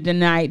get you to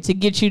deny it, to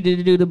get you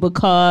to do the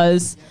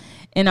because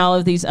and all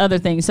of these other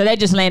things. So that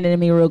just landed in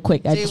me real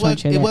quick. I just want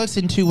to share that. It works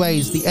in two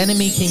ways. The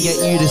enemy can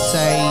get you to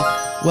say,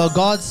 well,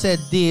 God said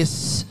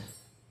this,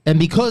 and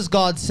because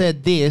God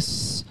said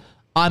this,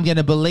 I'm going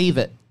to believe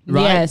it.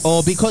 Right? Yes.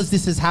 Or because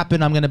this has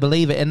happened, I'm going to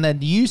believe it. And then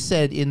you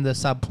said in the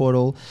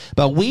subportal,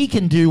 but we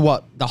can do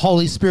what the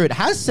Holy Spirit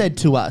has said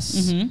to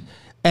us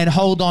and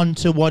hold on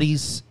to what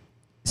he's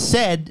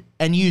said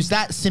and use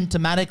that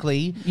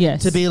symptomatically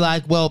to be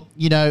like, well,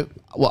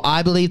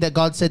 I believe that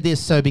God said this.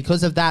 So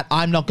because of that,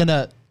 I'm not going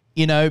to,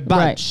 budge.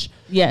 Right.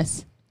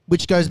 Yes.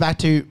 Which goes back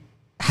to,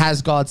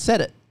 has God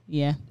said it?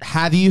 Yeah.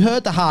 Have you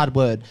heard the hard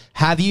word?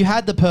 Have you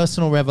had the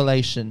personal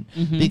revelation?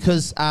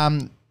 Because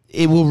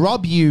it will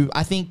rob you.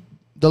 I think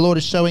the Lord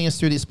is showing us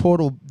through this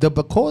portal, the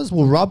because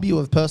will rob you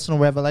of personal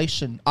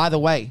revelation either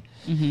way.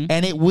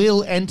 And it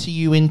will enter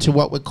you into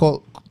what we're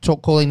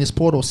calling this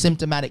portal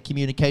symptomatic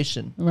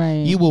communication.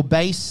 Right. You will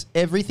base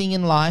everything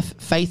in life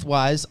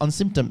faith-wise on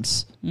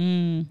symptoms,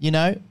 and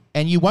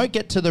you won't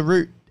get to the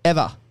root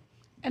ever.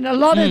 And a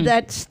lot of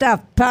that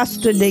stuff,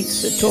 Pastor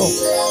needs to talk,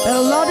 but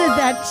a lot of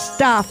that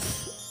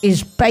stuff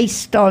is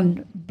based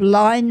on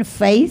blind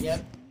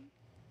faith,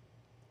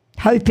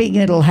 hoping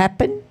it'll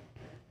happen,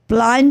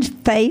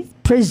 blind faith,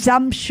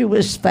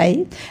 presumptuous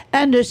faith,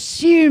 and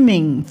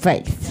assuming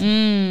faith,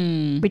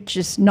 which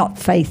is not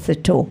faith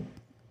at all.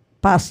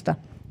 Pastor.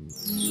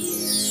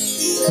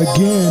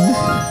 Again,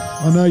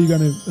 I know you're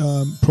going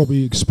to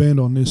probably expand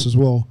on this as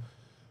well.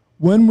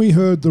 When we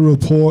heard the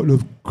report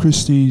of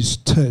Christy's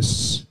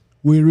tests,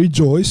 we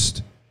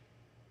rejoiced,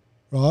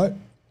 right?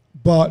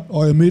 But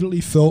I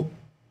immediately felt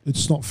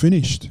it's not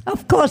finished.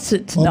 Of course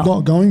it's I'm not.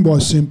 not going by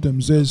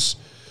symptoms.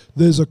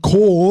 There's a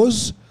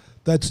cause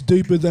that's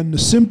deeper than the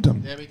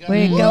symptom. There we go.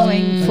 We're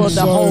going for the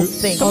So whole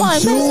thing.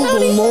 Until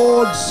the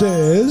Lord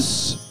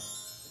says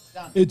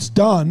it's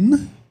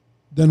done,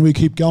 then we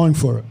keep going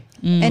for it.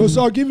 Because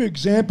I'll give you an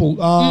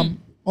example. On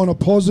a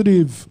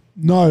positive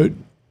note,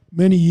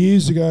 many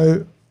years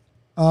ago,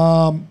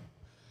 I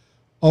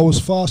was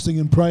fasting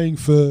and praying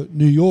for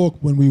New York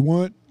when we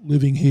weren't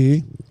living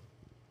here.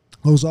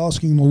 I was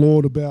asking the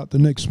Lord about the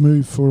next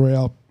move for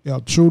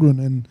our children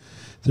and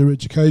their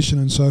education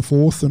and so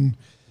forth. And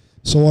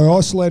so I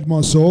isolated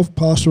myself.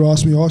 Pastor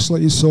asked me,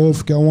 isolate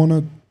yourself, go on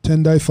a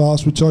 10-day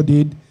fast, which I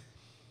did.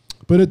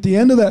 But at the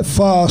end of that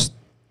fast,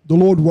 the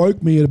Lord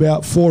woke me at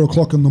about 4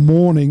 o'clock in the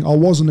morning. I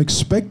wasn't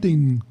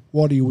expecting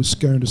what he was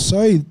going to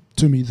say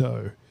to me,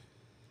 though.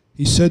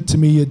 He said to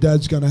me, your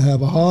dad's going to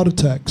have a heart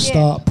attack.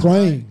 Start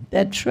praying.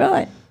 That's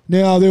right.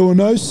 Now, there were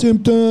no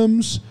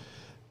symptoms.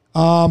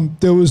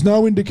 There was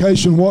no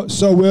indication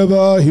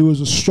whatsoever. He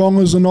was as strong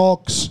as an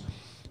ox.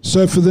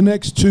 So for the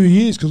next 2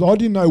 years, because I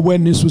didn't know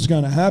when this was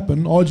going to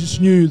happen, I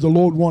just knew the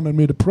Lord wanted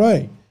me to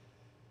pray.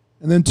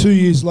 And then 2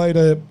 years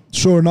later,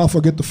 sure enough, I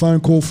get the phone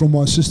call from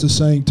my sister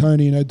saying,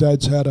 Tony,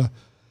 Dad's had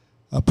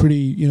a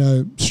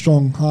pretty,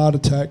 strong heart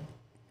attack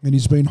and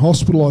he's been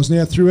hospitalised.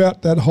 Now,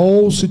 throughout that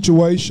whole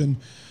situation,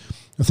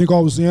 I think I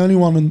was the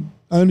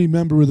only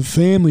member of the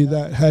family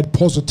that had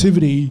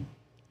positivity.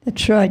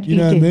 That's right. You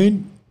know what I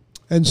mean?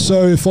 And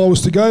so if I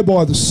was to go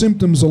by the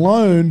symptoms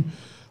alone,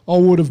 I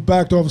would have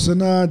backed off and said,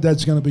 no,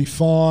 Dad's going to be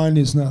fine.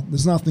 There's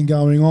nothing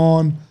going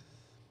on.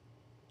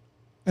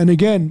 And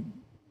again,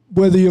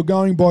 whether you're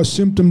going by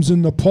symptoms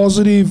in the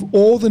positive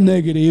or the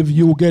negative,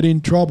 you'll get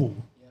in trouble.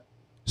 Yep.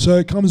 So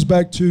it comes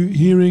back to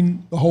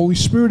hearing the Holy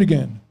Spirit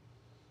again.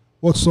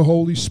 What's the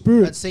Holy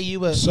Spirit? But see, you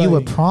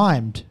were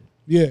primed.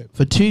 Yeah.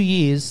 For 2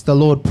 years, the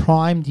Lord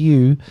primed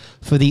you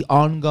for the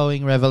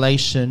ongoing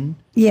revelation.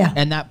 Yeah.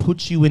 And that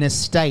puts you in a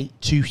state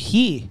to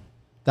hear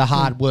the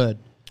hard word.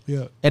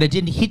 Yeah. And it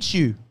didn't hit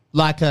you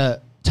like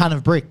a ton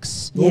of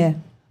bricks. Yeah.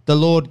 The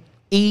Lord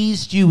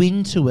eased you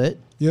into it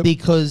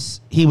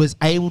because he was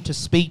able to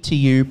speak to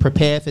you,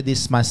 prepare for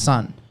this, my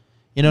son.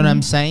 You know what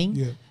I'm saying?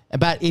 Yeah.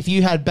 But if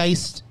you had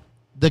based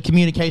the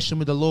communication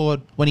with the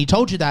Lord when he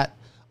told you that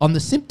on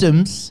the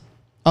symptoms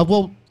of,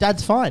 well,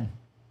 Dad's fine.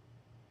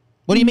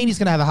 What do you mean he's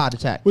going to have a heart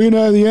attack?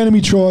 Well, the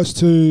enemy tries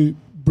to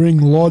bring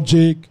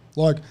logic.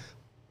 Like,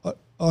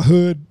 I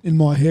heard in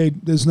my head,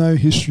 there's no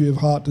history of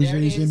heart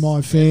disease in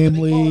my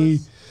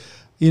family.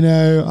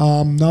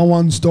 No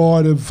one's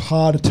died of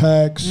heart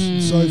attacks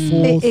and so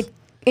forth.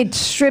 It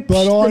strips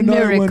but the I know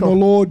miracle.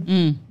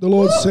 when the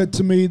Lord said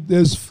to me,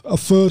 there's a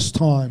first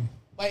time.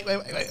 Wait.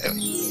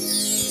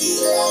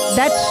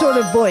 That sort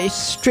of voice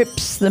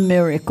strips the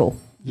miracle.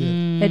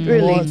 Yeah. It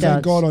really does.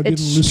 Thank God I didn't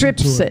listen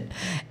strips to it.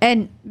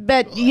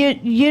 But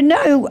you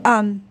know,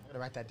 I'm going to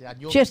write that down.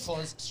 Your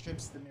cause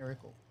strips the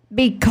miracle.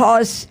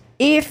 Because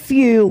if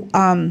you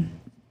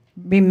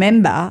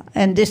remember,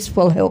 and this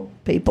will help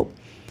people,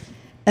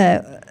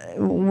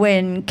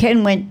 when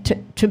Ken went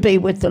to be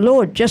with the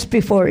Lord, just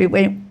before he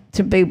went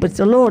to be with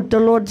the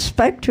Lord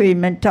spoke to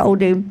him and told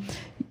him,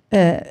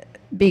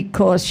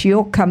 because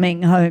you're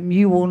coming home,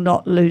 you will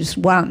not lose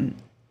one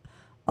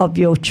of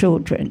your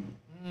children.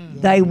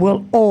 They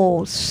will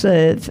all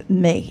serve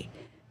me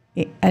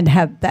and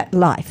have that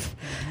life.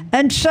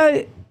 And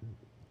so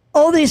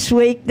all this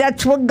week,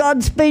 that's what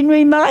God's been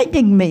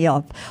reminding me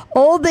of.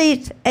 All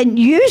these, and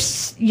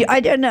I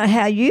don't know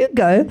how you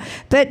go,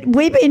 but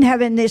we've been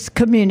having this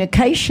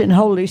communication,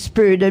 Holy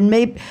Spirit and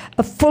me,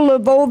 full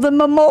of all the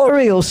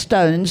memorial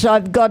stones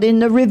I've got in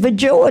the River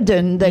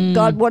Jordan that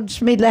God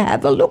wants me to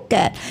have a look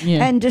at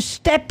and to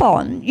step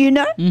on,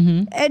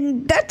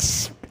 And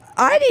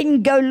I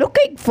didn't go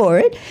looking for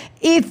it.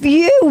 If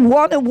you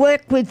want to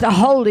work with the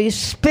Holy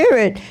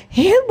Spirit,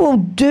 He will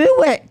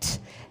do it.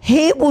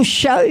 He will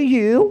show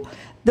you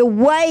the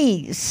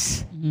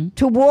ways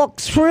to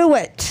walk through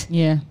it.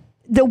 Yeah.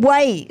 The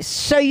ways.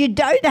 So you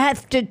don't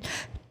have to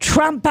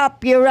trump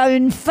up your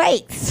own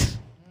faith.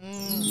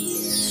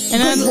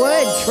 And Good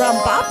word,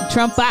 trump up.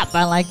 Trump up.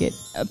 I like it.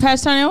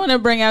 Pastor Tony, I want to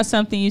bring out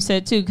something you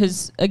said too,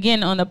 because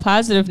again, on a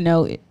positive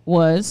note, it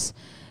was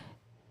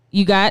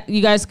you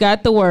guys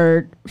got the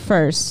word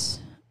first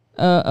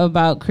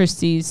about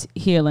Christy's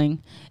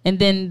healing. And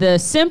then the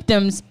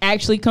symptoms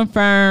actually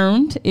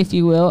confirmed, if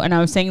you will, and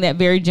I'm saying that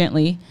very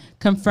gently,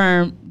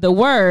 confirmed the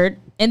word.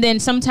 And then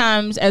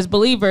sometimes as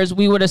believers,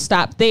 we would have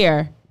stopped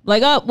there.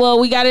 Like, oh, well,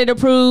 we got it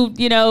approved,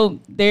 there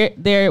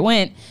it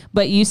went.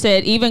 But you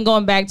said, even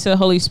going back to the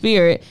Holy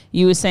Spirit,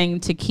 you were saying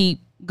to keep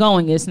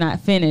going. It's not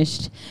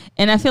finished.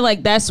 And I feel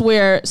like that's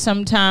where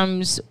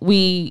sometimes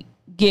we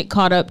get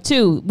caught up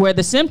too, where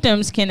the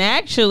symptoms can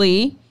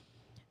actually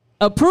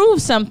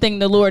approve something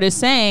the Lord is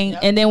saying,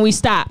 and then we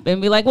stop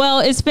and be like, well,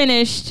 it's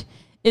finished,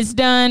 it's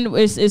done,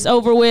 it's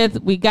over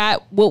with, we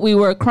got what we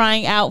were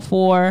crying out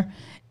for,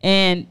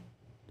 and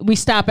we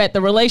stop at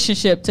the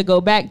relationship to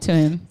go back to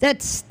Him.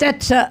 That's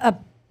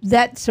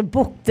a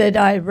book that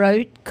I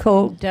wrote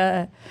called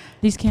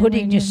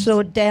Putting Your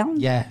Sword Down.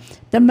 Yeah.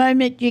 The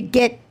moment you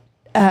get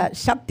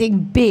something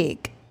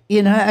big,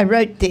 I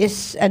wrote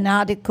an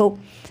article,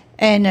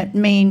 and it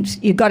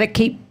means you got to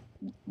keep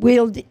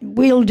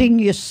wielding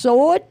your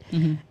sword,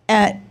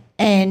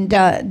 and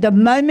the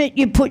moment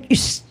you put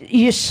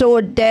your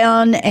sword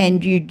down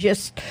and you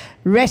just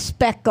rest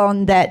back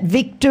on that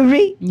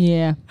victory,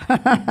 and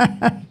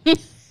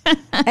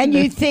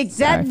you think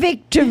that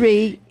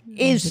victory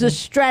is the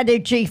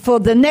strategy for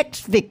the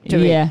next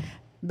victory,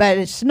 but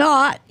it's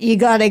not. You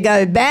got to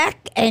go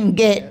back and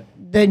get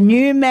the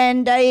new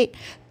mandate,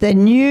 the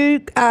new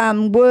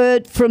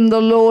word from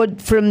the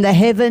Lord from the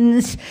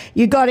heavens.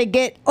 You got to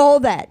get all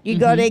that. You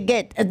got to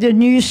get the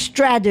new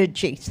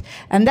strategies.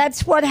 And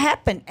that's what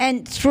happened.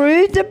 And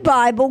through the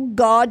Bible,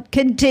 God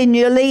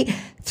continually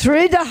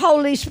through the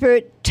Holy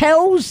Spirit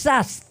tells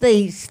us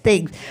these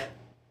things.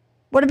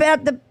 What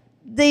about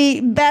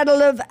the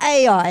battle of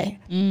Ai?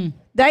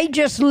 They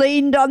just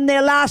leaned on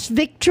their last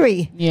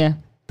victory. Yeah.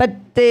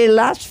 But their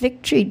last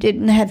victory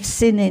didn't have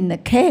sin in the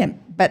camp,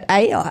 but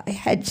Ai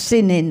had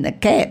sin in the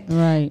camp.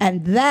 Right.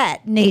 And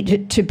that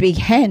needed to be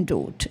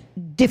handled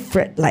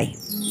differently.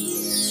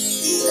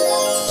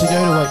 To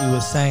go to what you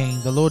were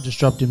saying, the Lord just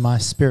dropped in my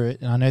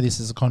spirit, and I know this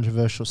is a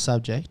controversial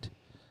subject,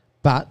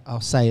 but I'll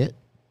say it.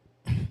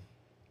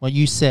 What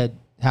you said,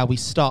 how we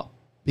stop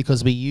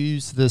because we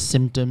use the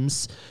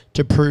symptoms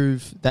to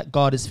prove that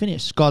God is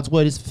finished. God's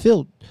word is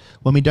fulfilled.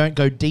 When we don't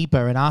go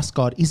deeper and ask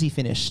God, is he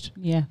finished?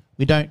 Yeah.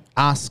 We don't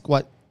ask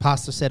what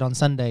Pastor said on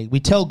Sunday. We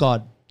tell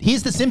God,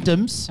 here's the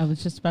symptoms. I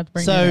was just about to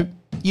bring So it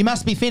up. you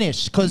must be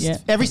finished because Yeah.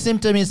 every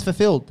symptom is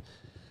fulfilled.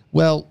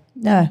 Well,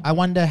 No. I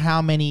wonder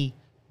how many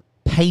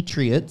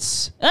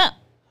patriots Ah!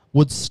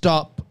 would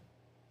stop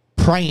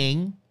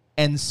praying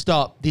and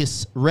stop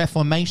this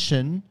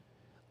reformation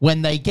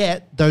when they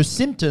get those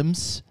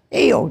symptoms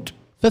Healed.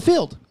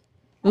 fulfilled.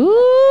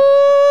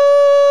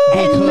 Ooh.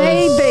 And Because-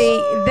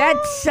 maybe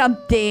that's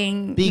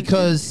something.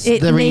 Because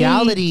it the needs-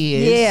 reality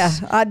is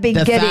yeah, I've been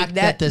the getting fact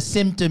that the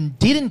symptom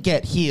didn't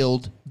get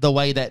healed the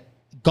way that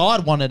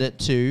God wanted it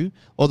to,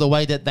 or the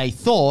way that they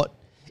thought,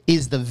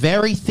 is the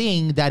very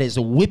thing that is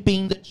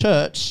whipping the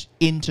church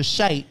into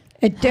shape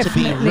It to be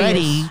definitely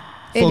ready is.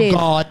 It for is.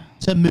 God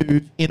to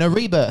move in a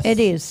rebirth. It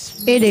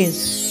is. It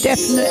is.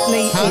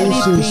 Definitely How is.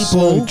 many This is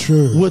so people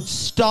true. would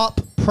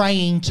stop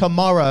praying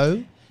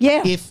tomorrow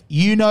Yeah. if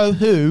you know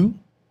who?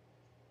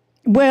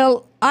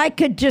 Well, I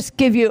could just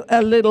give you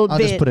a little I'll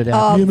bit just put it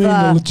out. of. You mean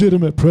the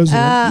legitimate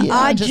president? Yeah,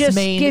 I I just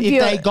mean give if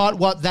you. they got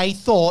what they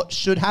thought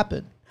should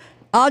happen.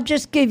 I'll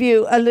just give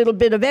you a little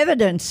bit of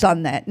evidence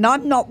on that. And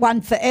I'm not one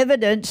for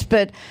evidence,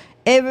 but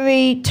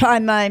every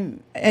time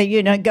I'm,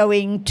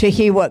 going to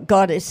hear what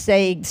God is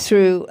saying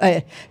through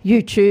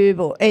YouTube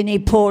or any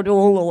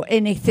portal or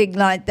anything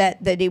like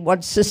that he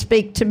wants to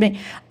speak to me,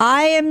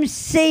 I am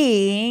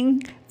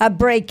seeing a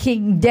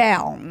breaking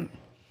down.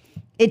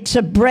 It's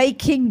a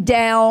breaking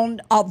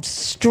down of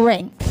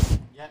strength.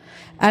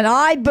 And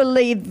I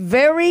believe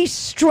very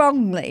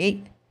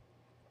strongly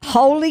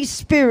Holy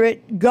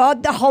Spirit,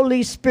 God the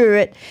Holy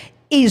Spirit,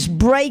 is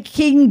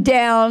breaking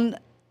down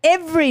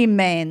every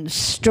man's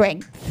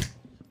strength.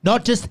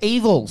 Not just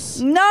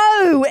evils.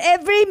 No,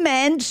 every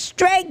man's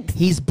strength.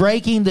 He's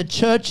breaking the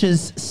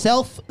church's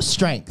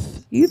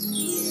self-strength. You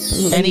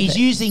And he's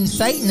using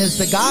Satan as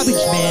the garbage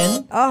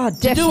man. Oh, do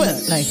it.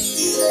 definitely.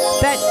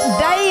 But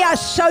they are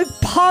so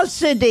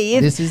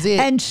positive This is it.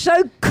 and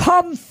so They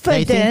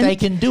confident. think they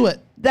can do it.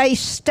 They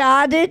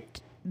started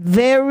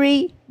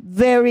very,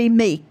 very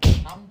meek.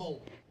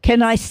 Humble.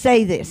 Can I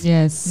say this?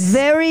 Yes.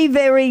 Very,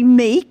 very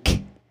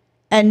meek.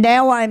 And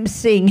now I'm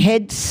seeing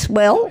heads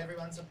swell.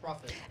 Everyone's a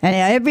prophet. And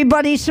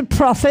everybody's a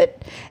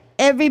prophet.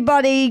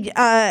 Everybody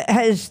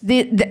has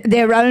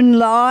their own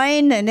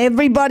line, and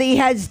everybody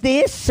has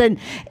this, and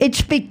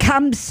it's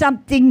become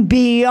something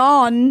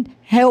beyond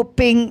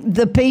helping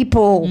the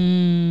people.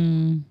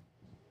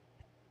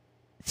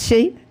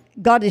 See,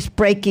 God is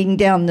breaking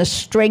down the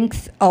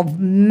strength of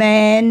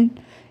man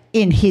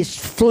in his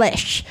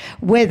flesh,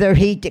 whether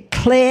he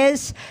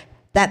declares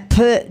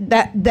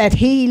that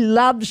he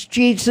loves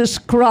Jesus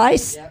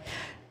Christ. Yep.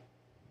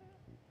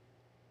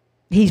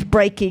 He's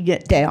breaking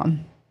it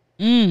down.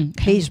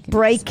 He's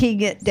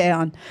breaking it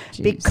down.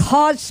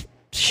 Because,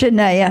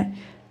 Shania,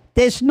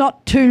 there's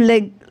not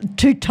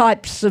two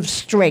types of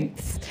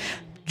strength.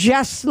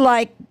 Just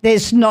like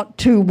there's not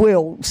two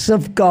wills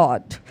of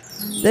God.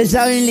 There's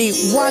only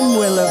one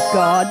will of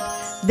God.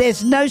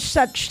 There's no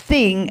such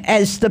thing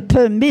as the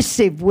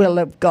permissive will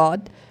of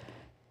God.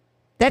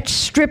 That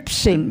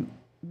strips him,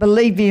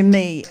 believe you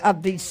me,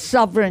 of his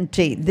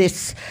sovereignty,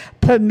 this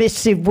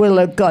permissive will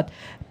of God.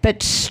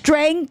 But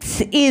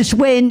strength is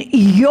when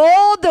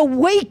you're the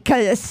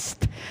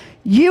weakest,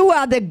 you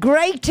are the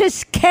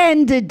greatest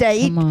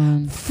candidate Come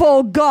on.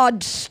 for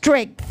God's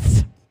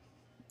strength.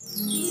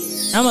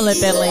 I'm gonna let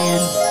that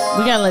land.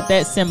 We gotta let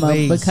that simmer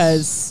Please.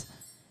 because,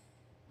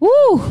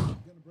 woo,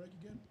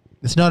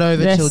 It's not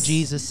over Yes. till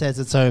Jesus says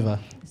it's over.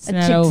 it's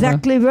That's not over.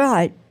 exactly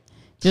right.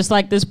 Just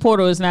like this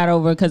portal is not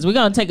over, because we're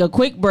gonna take a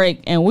quick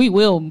break and we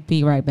will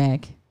be right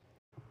back.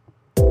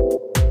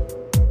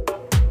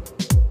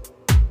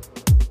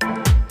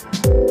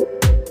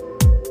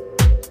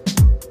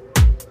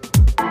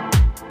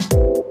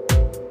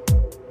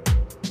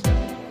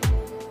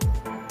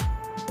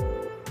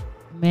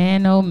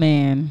 Man, oh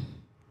man,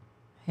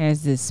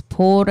 has this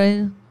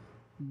portal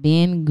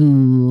been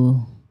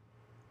good?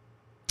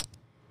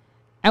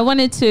 I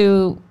wanted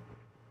to,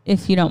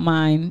 if you don't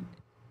mind,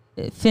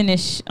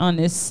 finish on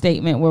this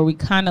statement where we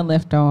kind of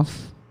left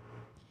off.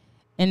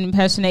 And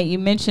Pastor Nate, you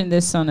mentioned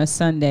this on a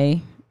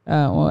Sunday,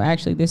 or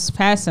actually this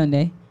past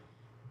Sunday,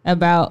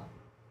 about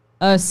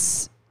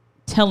us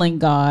telling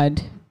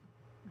God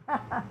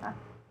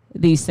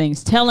these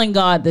things, telling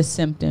God the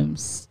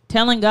symptoms,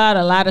 telling God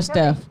a lot of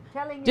stuff.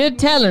 Just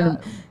telling him,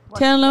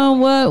 Tell him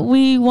what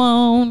we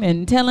want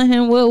and telling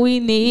him what we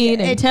need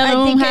Yeah, and I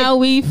telling him think how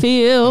we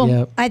feel.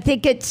 Yep. I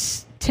think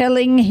it's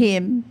telling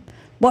him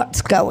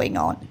what's going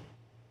on.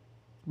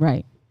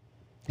 Right.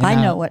 And I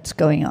our- know what's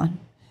going on.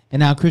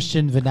 And our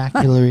Christian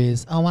vernacular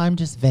is, oh, I'm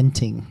just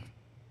venting.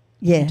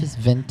 Yeah. Just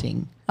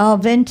venting. Oh,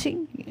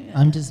 venting?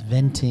 I'm just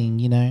venting,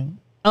 you know.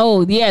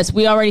 Oh, yes.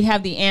 We already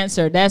have the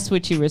answer. That's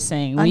what you were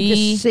saying. I'm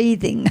just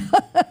seething.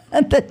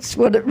 That's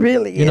what it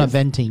really You're is. not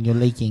venting, you're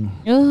leaking.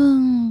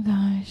 Oh,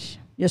 gosh.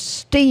 You're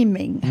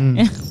steaming.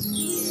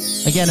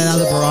 Again,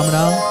 another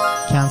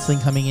barometer, counseling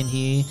coming in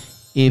here.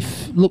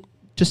 Look,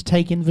 just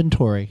take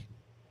inventory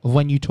of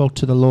when you talk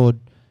to the Lord.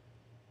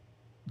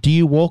 Do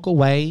you walk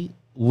away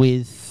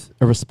with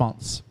a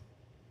response?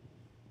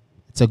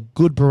 It's a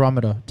good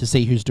barometer to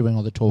see who's doing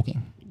all the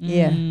talking.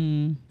 Yeah.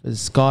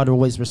 Because God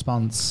always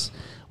responds.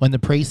 When the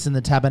priests in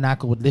the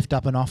tabernacle would lift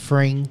up an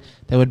offering,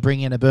 they would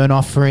bring in a burnt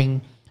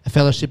offering, a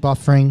fellowship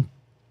offering.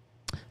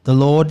 The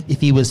Lord,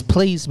 if he was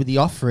pleased with the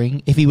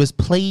offering, if he was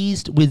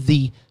pleased with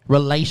the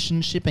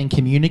relationship and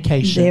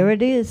communication, There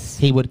it is.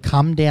 he would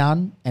come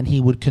down and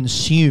he would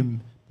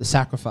consume the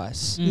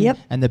sacrifice. Yep.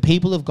 And the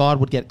people of God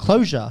would get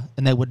closure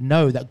and they would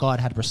know that God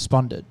had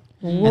responded.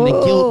 And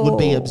the guilt would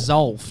be Whoa.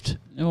 absolved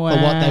for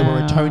what they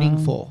were atoning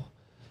for.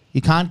 You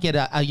can't get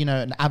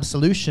an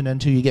absolution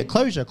until you get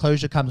closure.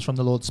 Closure comes from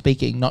the Lord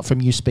speaking, not from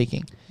you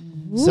speaking.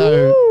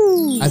 So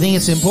I think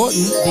it's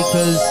important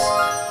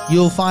because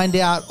you'll find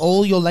out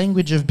all your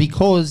language of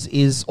because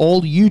is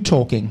all you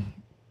talking.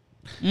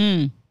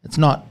 It's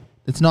not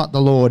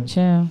the Lord.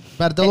 Chill.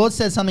 But the Lord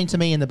said something to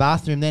me in the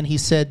bathroom. Then he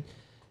said,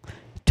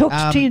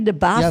 Talks to you in the yeah, of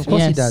bathroom.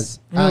 course he Yes. does.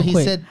 Real He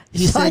quick. said,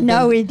 I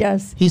know he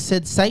does. He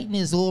said, Satan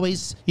is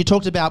always, you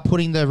talked about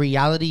putting the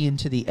reality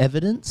into the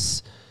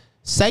evidence.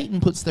 Satan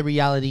puts the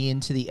reality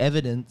into the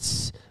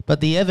evidence,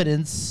 but the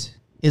evidence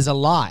is a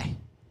lie.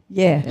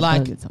 Yeah.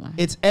 Like, it's a lie.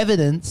 it's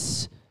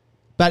evidence,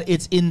 but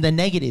it's in the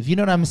negative. You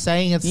know what I'm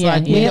saying? It's Yeah,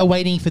 like we yeah. are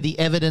waiting for the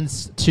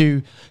evidence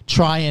to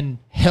try and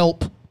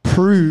help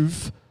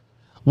prove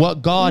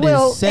what God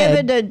has said.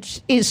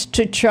 Evidence is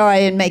to try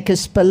and make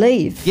us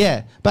believe.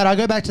 Yeah, but I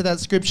go back to that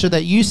scripture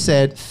that you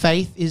said,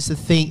 faith is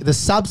the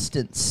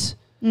substance.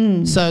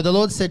 So the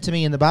Lord said to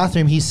me in the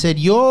bathroom, he said,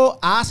 you're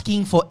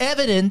asking for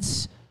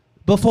evidence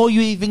before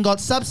you even got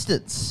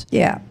substance.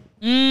 Yeah.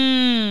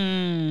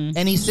 Mm.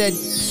 And he said,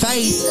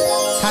 faith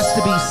has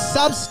to be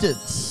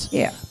substance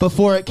Yeah.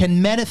 before it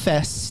can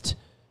manifest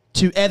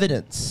to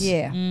evidence.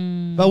 Yeah.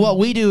 But what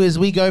we do is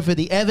we go for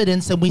the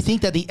evidence and we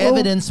think that the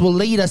evidence will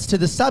lead us to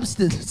the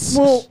substance.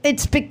 Well,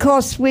 it's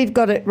because we've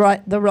got it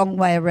right the wrong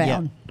way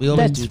around. we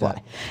always that's do that.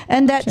 why.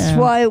 And that's Sure.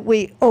 why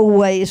we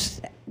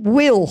always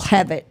will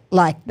have it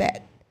like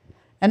that.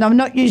 And I'm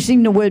not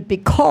using the word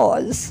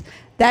because.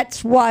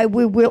 That's why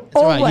we will That's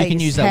all always right, you can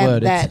use that have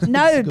word. that. It's a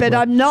No, good but word.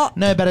 I'm not.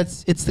 No, but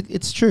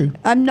it's true.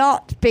 I'm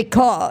not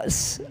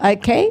because,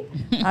 okay?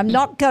 I'm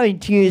not going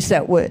to use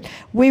that word.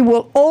 We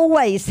will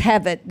always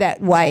have it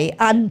that way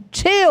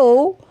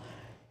until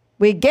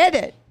we get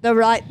it the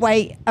right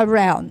way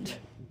around.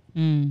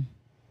 Mm.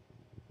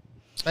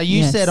 You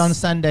Yes. said on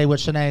Sunday, what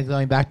Shanae is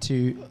going back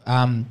to,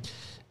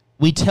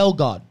 we tell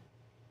God.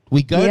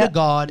 We go Yep, to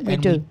God we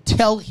and do. we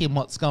tell him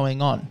what's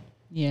going on.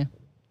 Yeah.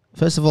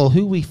 First of all,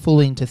 who are we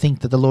fooling to think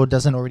that the Lord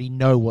doesn't already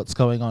know what's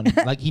going on?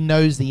 Like he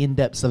knows the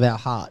in-depths of our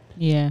heart.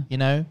 Yeah. You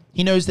know,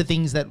 he knows the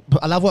things that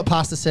I love what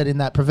Pastor said in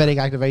that prophetic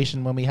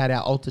activation when we had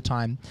our altar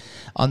time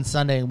on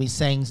Sunday and we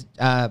sang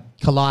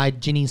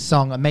Collide, Ginny's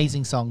song,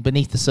 amazing song,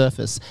 Beneath the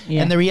Surface.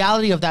 Yeah. And the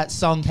reality of that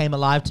song came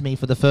alive to me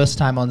for the first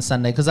time on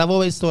Sunday because I've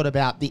always thought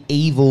about the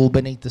evil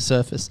beneath the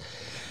surface.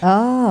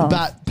 Oh.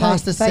 But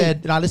Pastor faith. said,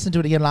 and I listened to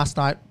it again last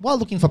night while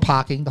looking for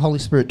parking, the Holy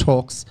Spirit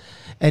talks,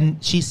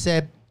 and she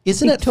said,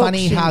 isn't He it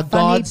funny talks in how funny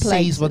God sees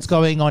places. what's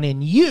going on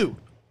in you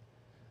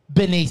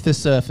beneath the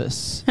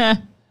surface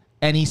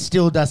and he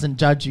still doesn't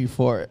judge you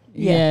for it?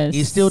 Yes.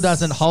 He still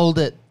doesn't hold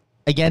it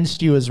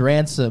against you as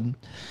ransom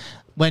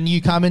when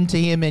you come into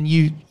him and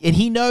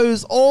he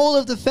knows all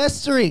of the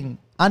festering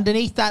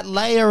underneath that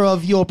layer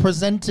of your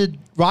presented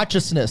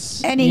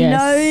righteousness. And he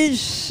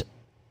Yes.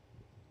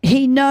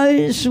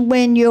 knows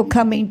when you're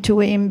coming to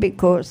him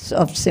because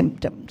of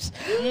symptoms.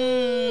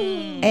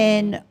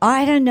 And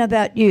I don't know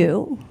about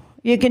you.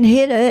 You can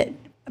hit it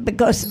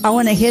because I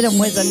want to hit him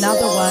with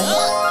another one.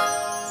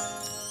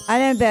 I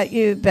don't know about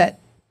you, but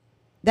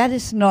that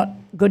is not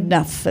good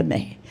enough for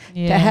me to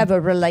Yeah. have a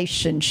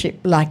relationship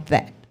like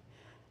that.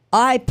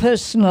 I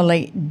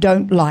personally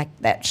don't like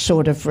that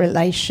sort of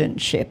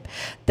relationship.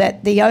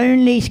 That the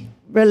only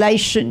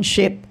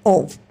relationship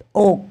or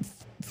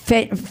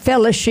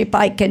fellowship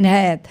I can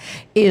have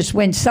is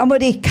when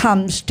somebody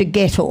comes to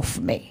get off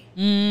me.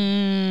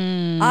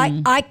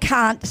 I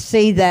can't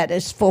see that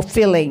as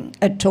fulfilling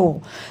at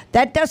all.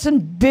 That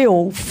doesn't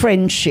build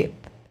friendship.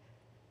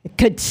 It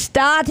could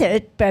start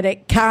it, but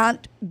it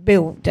can't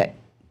build it.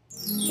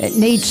 It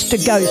needs to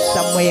go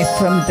somewhere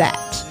from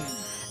that.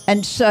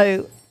 And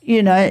so,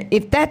 you know,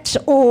 if that's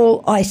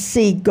all I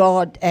see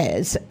God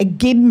as,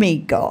 give me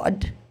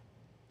God,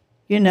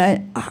 you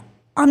know,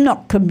 I'm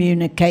not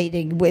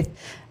communicating with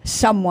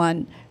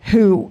someone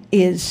who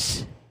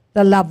is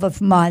the love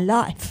of my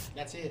life.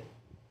 That's it.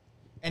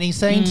 And he's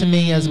saying to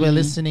me as we're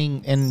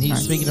listening, and he's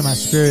speaking to my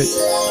spirit,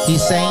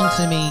 he's saying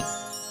to me,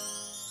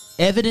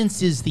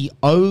 evidence is the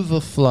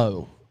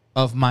overflow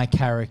of my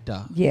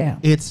character. Yeah.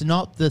 It's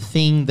not the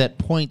thing that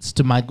points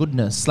to my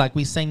goodness. Like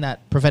we sang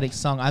that prophetic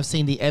song, I've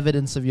seen the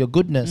evidence of your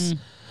goodness.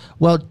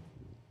 Well,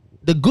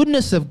 the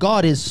goodness of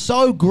God is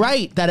so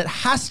great that it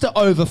has to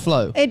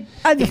overflow It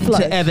overflows.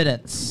 into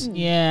evidence.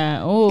 Yeah.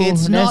 Oh,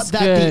 It's not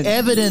that good. the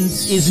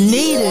evidence is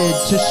needed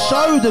to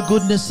show the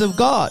goodness of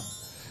God.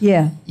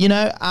 Yeah. You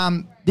know,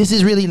 this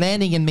is really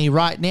landing in me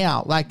right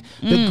now. Like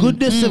the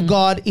goodness of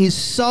God is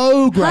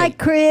so great. Hi,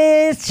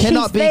 Chris.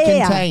 Cannot She's be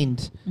there.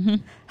 contained.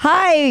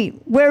 Hi,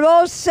 we're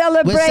all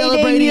celebrating,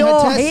 celebrating her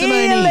your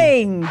testimony.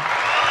 healing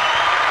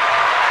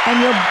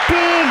and your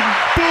big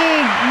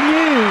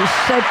news.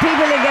 So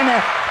people are going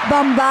to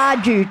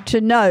bombard you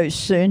to know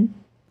soon.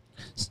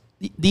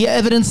 The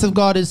evidence of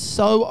God is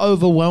so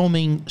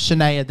overwhelming,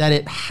 Shania, that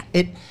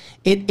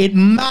it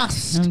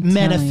must I'm telling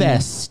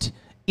manifest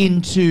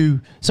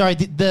into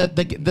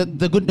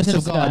the goodness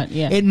of God.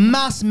 yeah. It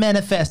must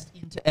manifest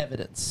into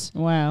evidence.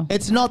 Wow.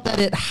 It's not that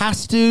it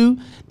has to,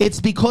 it's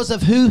because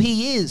of who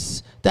he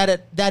is that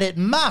it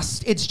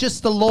must. It's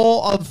just the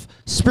law of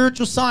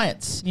spiritual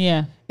science.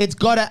 Yeah. It's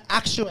got to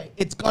actuate.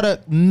 It's got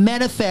to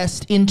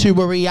manifest into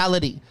a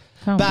reality.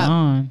 Come but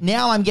on.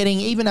 now I'm getting,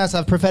 even as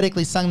I've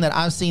prophetically sung that,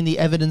 I've seen the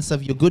evidence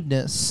of your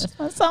goodness.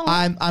 That's my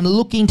song. I'm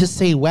looking to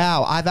see,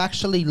 wow, I've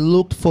actually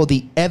looked for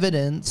the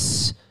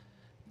evidence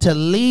to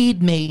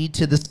lead me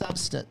to the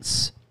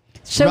substance.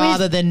 So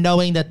rather than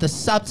knowing that the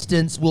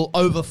substance will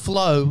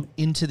overflow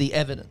into the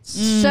evidence.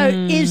 So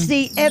is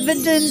the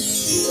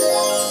evidence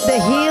the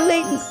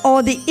healing,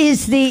 or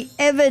is the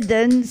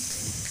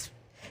evidence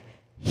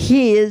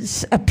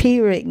his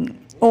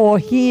appearing, or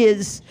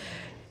his,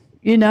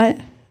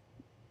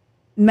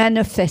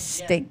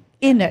 manifesting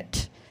in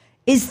it?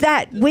 Is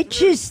that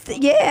which is is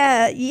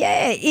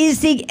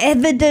the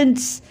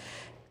evidence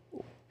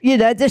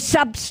the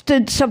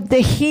substance of the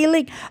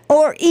healing,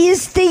 or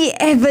is the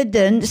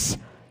evidence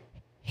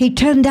he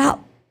turned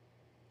up,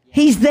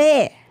 he's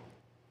there?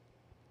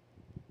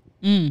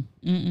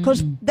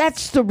 Because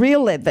that's the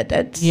real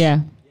evidence.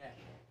 Yeah.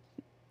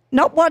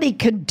 Not what he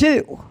can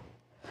do.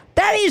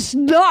 That is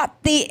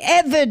not the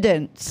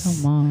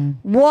evidence. Come on.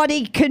 What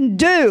he can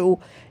do,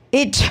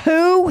 it's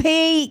who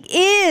he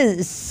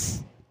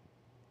is.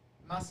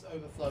 Must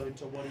overflow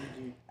into what you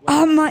do.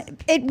 Oh my!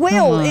 It will.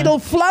 Come on. It'll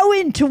flow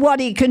into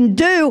what he can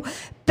do,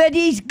 but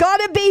he's got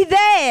to be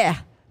there.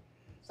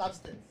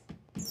 Substance.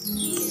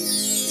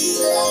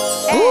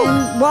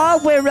 And while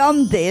we're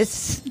on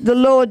this, the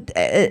Lord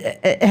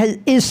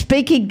is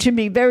speaking to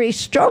me very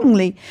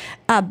strongly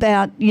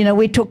about,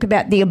 we talk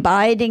about the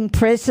abiding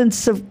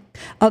presence of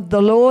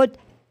the Lord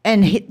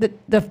and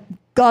the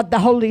God, the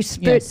Holy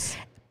Spirit. Yes.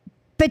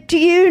 But do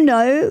you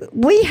know,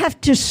 we have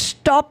to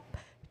stop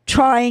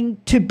trying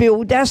to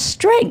build our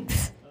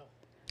strength,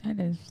 That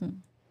is.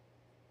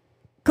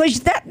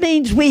 because that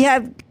means we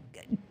have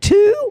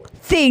two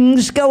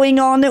things going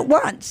on at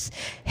once.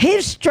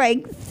 His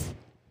strength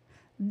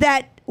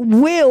that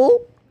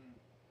will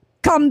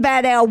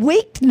combat our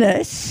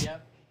weakness,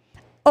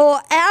 or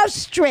our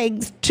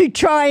strength to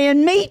try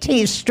and meet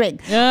his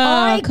strength. Oh,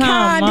 I come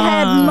can't on.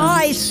 have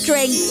my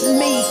strength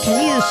meet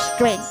his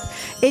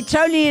strength. It's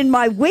only in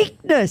my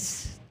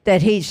weakness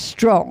that he's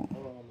strong.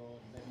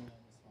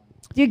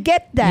 You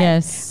get that?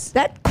 Yes.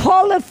 That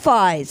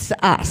qualifies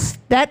us.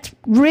 That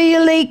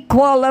really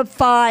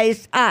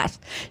qualifies us.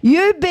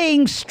 You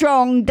being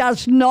strong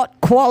does not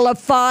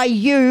qualify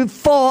you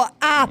for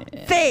a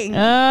thing.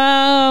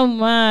 Oh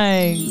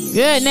my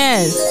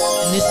goodness.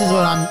 And this is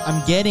what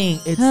I'm getting.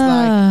 It's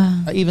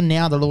like, even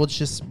now the Lord's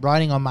just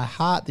writing on my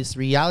heart this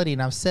reality,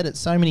 and I've said it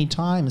so many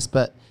times,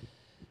 but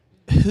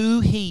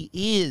who he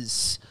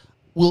is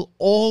will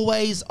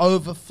always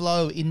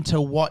overflow into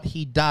what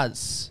he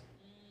does.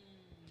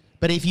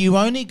 But if you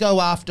only go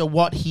after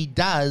what he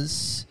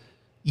does,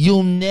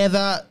 you'll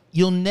never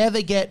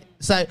get.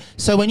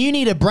 So when you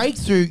need a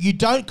breakthrough, you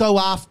don't go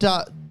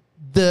after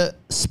the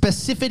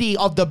specificity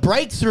of the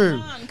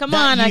breakthrough. Come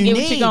that on, I you get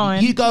what you're need.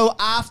 going. You go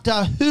after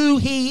who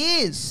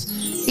he is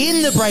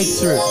in the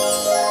breakthrough.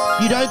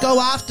 You don't go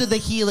after the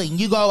healing.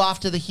 You go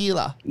after the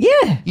healer.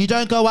 Yeah. You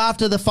don't go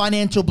after the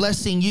financial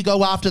blessing. You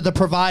go after the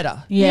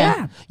provider.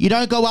 Yeah. You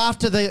don't go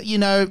after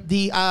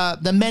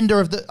the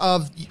mender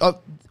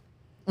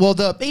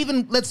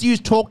even let's use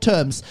talk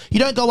terms. You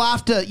don't go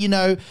after,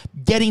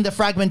 getting the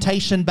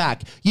fragmentation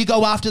back. You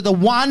go after the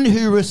one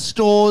who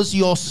restores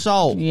your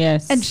soul.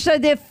 Yes. And so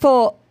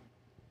therefore,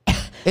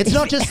 It's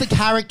not just the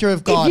character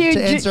of God, to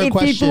answer a if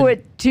question. you were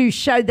to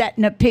show that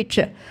in a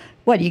picture,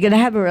 what, are you going to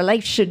have a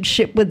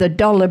relationship with a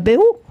dollar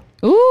bill?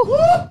 Ooh.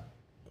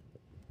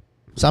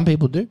 Some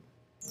people do.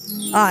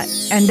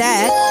 And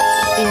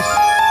that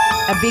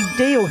is a big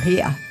deal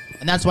here.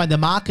 And that's why the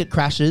market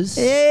crashes,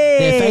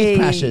 their faith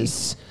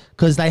crashes.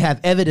 Because they have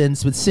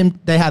evidence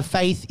they have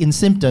faith in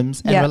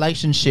symptoms and Yeah.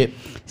 relationship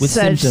with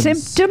So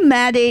symptoms.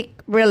 symptomatic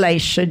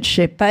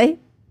relationship, eh?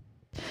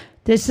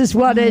 This is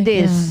what it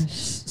is.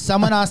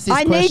 Someone asked this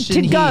I need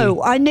question to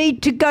go. I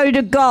need to go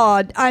to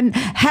God. I'm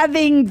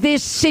having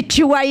this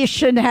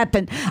situation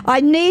happen.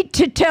 I need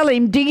to tell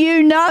him, do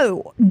you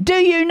know? Do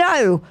you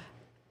know?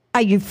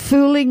 Are you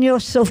fooling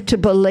yourself to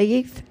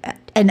believe?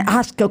 And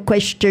ask a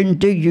question,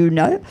 do you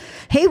know?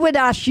 He would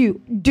ask you,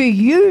 do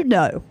you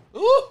know?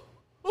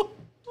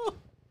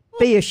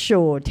 Be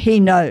assured, he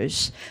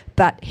knows.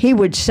 But he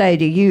would say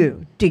to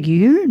you, do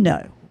you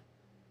know?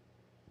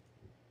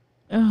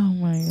 Oh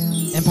my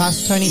God. And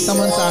Pastor Tony,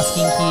 someone's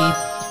asking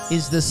here,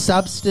 is the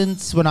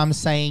substance, when I'm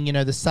saying, you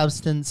know, the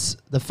substance,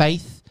 the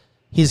faith,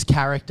 his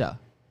character?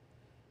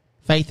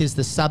 Faith is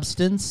the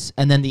substance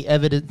and then the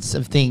evidence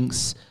of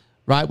things,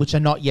 right, which are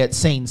not yet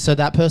seen. So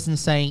that person's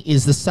saying,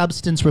 is the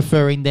substance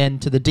referring then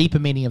to the deeper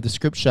meaning of the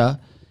scripture,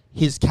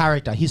 his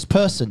character, his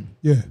person?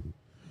 Yeah.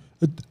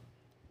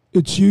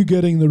 It's you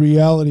getting the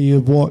reality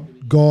of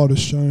what God has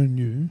shown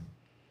you.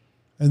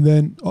 And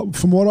then,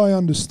 from what I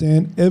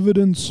understand,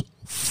 evidence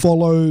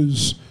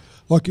follows,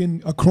 like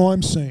in a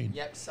crime scene.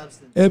 Yep,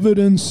 substance.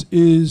 Evidence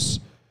is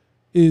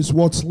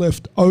what's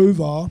left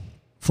over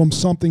from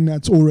something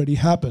that's already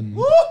happened.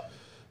 Woo!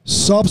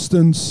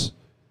 Substance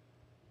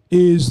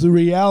Is the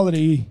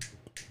reality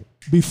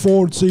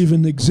before it's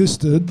even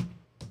existed,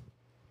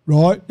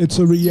 right? It's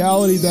a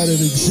reality that it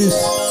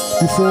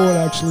exists before it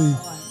actually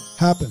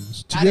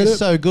happens. Do you That get is it?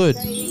 so good.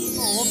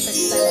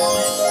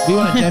 We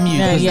want to gem you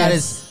because that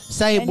is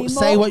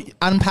say what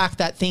unpack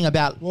that thing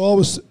about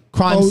Well,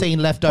 crime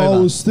scene left over. I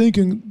was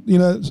thinking, you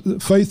know,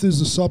 faith is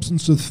the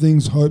substance of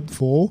things hoped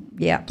for.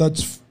 Yeah.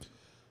 That's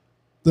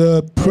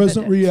the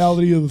present Evidence.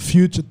 reality of a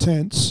future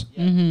tense.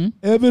 Mm-hmm.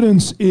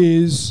 Evidence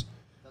is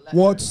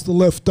what's the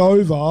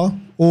leftover,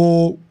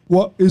 or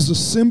what is a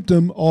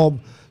symptom of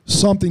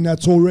something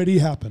that's already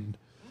happened.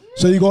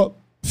 So you got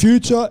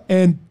future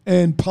and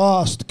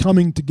past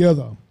coming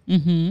together.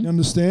 Mm-hmm. You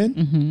understand?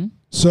 Mm-hmm.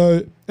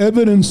 So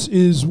evidence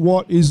is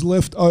what is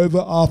left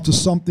over after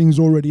something's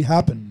already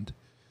happened.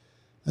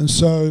 And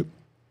so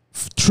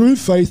true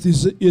faith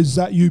is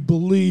that you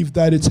believe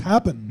that it's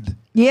happened.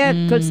 Yeah,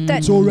 because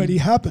It's already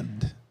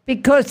happened.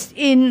 because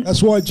in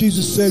That's why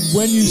Jesus said,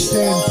 when you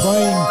stand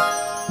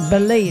praying,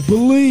 belief,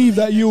 believe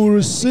that you will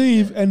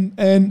receive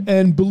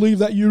and believe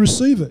that you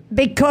receive it.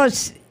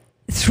 because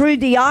through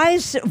the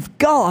eyes of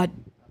God,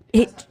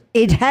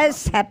 it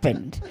has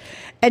happened,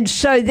 and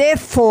so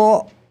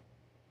therefore,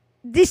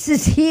 this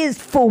is His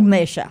full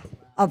measure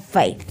of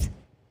faith.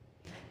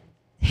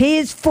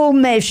 His full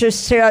measure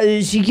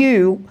shows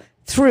you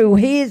through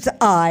His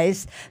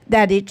eyes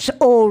that it's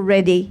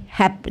already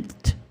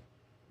happened.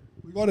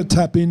 We've got to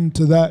tap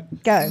into that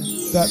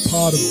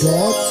part of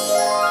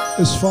God.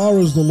 As far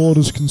as the Lord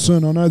is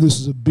concerned, I know this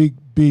is a big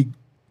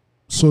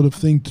sort of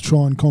thing to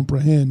try and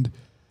comprehend,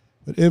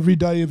 but every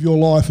day of your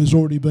life has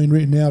already been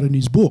written out in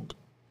His book.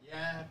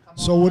 Yeah, come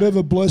So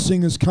whatever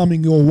blessing is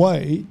coming your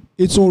way,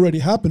 it's already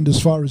happened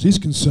as far as He's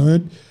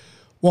concerned.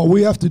 What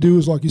we have to do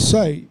is, like you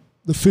say,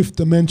 the fifth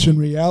dimension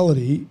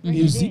reality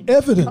is the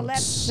Collapse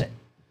evidence it.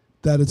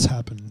 that it's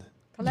happened.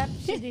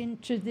 Collapse it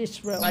into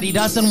this realm. But He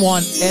doesn't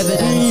want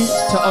evidence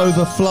to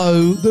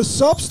overflow. The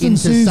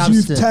substance Into is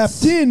substance. you've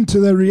tapped into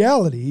the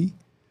reality.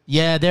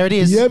 Yeah, there it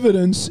is. The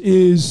evidence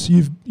is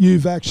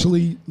you've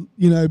actually,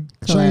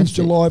 changed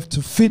your life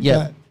to fit Yeah.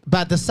 that.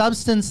 But the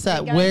substance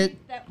that Again,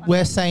 that one.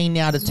 we're saying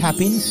now to tap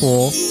in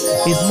for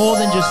is more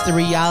than just the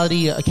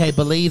reality, okay,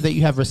 believe that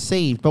you have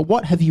received, but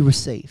what have you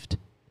received?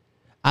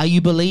 Are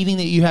you believing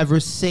that you have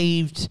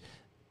received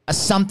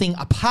something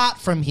apart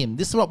from Him?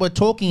 This is what we're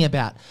talking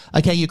about.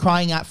 Okay, you're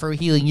crying out for a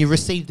healing. You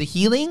received the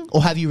healing,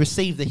 or have you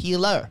received the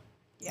healer?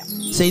 Yeah.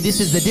 See, this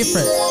is the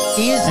difference.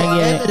 Is the I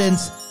get it.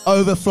 evidence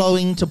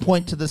overflowing to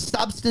point to the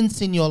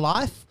substance in your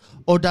life,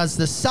 or does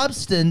the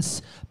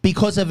substance,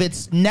 because of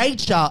its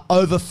nature,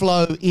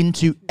 overflow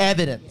into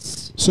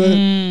evidence? So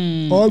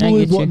I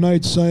believe get what you.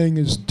 Nate's saying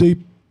is deep,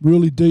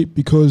 really deep,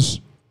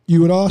 because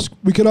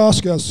we could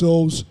ask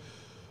ourselves,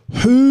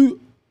 who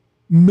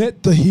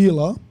met the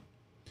healer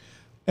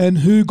and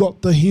who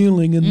got the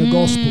healing in the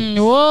gospel?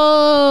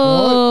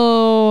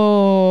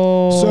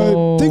 Whoa.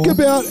 So think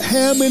about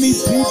how many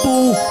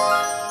people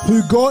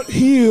who got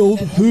healed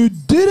who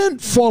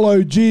didn't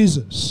follow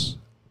Jesus.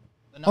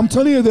 I'm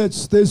telling you,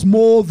 there's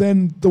more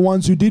than the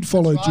ones who did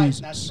follow Jesus.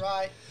 That's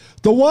right.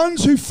 The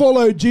ones who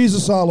followed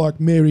Jesus are like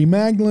Mary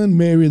Magdalene,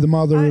 Mary the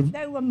mother of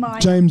They were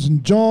mine. James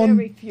and John,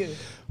 Very few.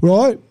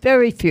 right?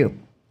 Very few.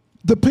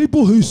 The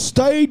people who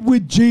stayed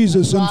with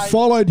Jesus and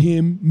followed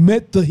Him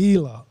met the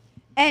healer,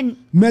 And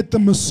met the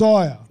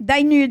Messiah.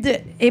 they knew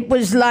that it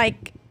was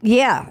like,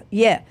 yeah.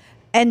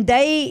 And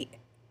they,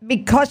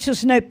 because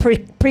there's no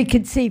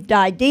preconceived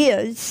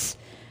ideas,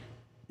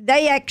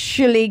 they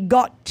actually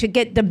got to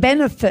get the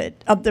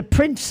benefit of the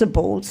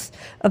principles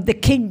of the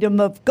kingdom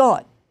of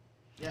God.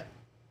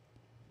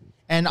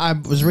 And I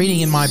was reading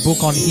in my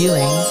book on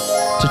healing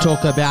to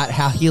talk about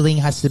how healing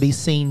has to be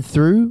seen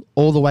through,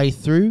 all the way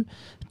through,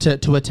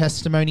 to a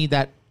testimony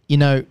that,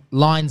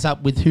 lines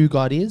up with who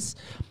God is.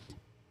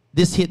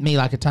 This hit me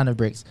like a ton of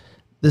bricks.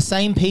 The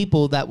same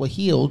people that were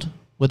healed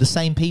were the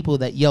same people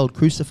that yelled,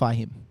 "Crucify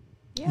him."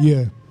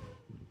 Yeah.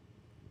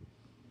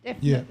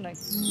 Definitely.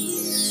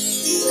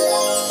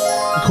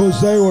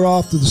 Because they were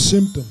after the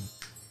symptom.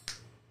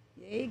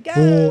 There you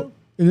Or, go.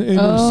 in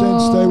a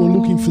sense, they were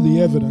looking for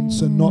the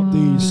evidence and not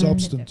the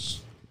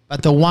substance.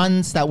 But the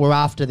ones that were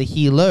after the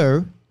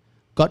healer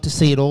got to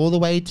see it all the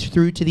way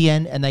through to the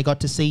end, and they got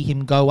to see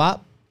him go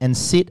up and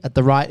sit at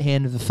the right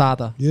hand of the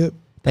Father. Yep.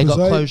 They 'Cause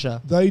got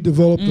closure. They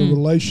developed a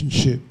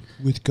relationship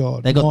with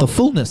God. They got the Not-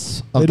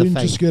 fullness of They the didn't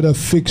faith. just get a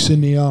fix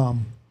in the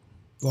arm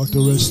like the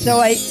rest So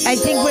of I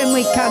think when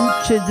we come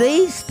to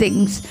these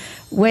things,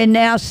 we're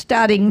now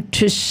starting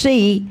to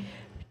see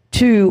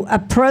to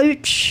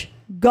approach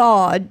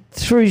God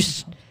through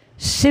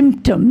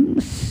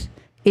symptoms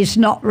is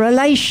not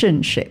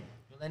relationship.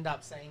 You'll end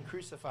up saying,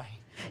 "Crucify him."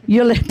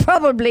 You'll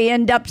probably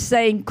end up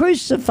saying,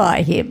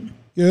 crucify him.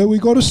 Yeah, we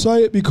got to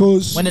say it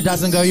because When it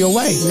doesn't go your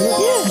way.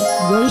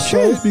 Yeah. we got to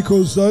say it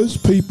because those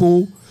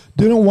people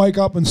didn't wake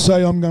up and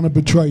say, "I'm going to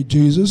betray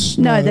Jesus."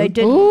 No, they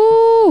didn't.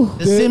 Ooh.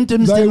 The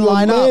symptoms they didn't were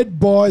line up. led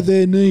by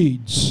their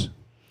needs,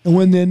 and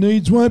when their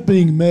needs weren't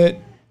being met,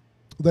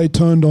 they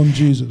turned on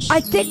Jesus. I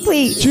think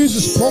we...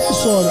 Jesus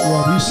prophesied it,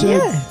 Rob. He said,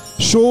 Yeah.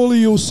 "Surely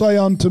you'll say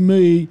unto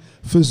me,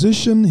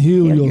 Physician,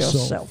 heal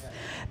yourself."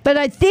 But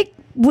I think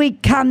we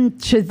come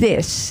to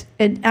this,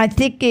 and I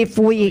think if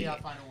we...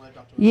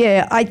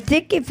 Yeah, I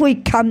think if we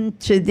come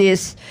to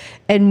this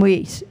and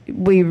we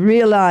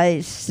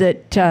realize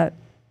that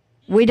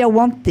we don't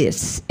want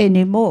this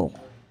anymore.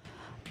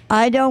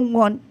 I don't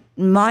want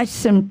my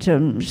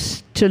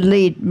symptoms to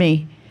lead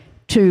me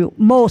to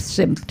more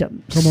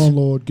symptoms. Come on,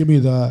 Lord, give me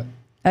that.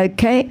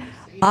 Okay?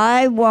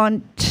 I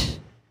want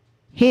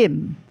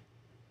him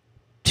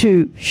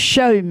to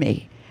show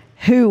me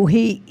who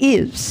he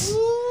is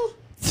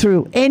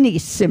through any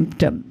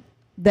symptom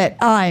that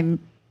I'm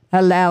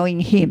allowing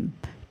him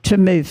to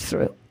move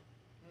through.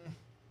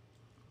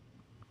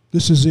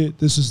 This is it.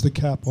 This is the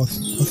cap. I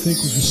think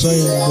if you say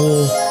any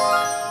more,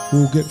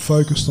 we'll get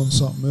focused on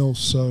something else.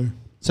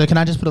 So, can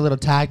I just put a little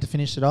tag to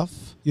finish it off?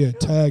 yeah,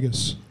 tag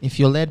us. If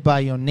you're led by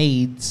your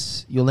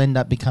needs, you'll end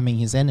up becoming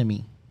his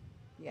enemy.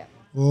 Yeah.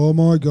 Oh,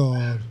 my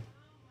God.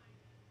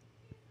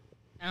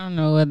 I don't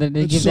know whether to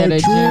It's give so that a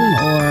true. gem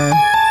or...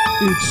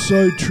 It's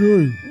so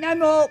true. No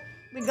more.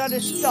 We got to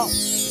stop.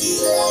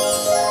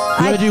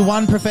 You want to do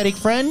one prophetic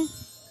friend?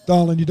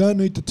 Darling, you don't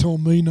need to tell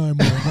me no more.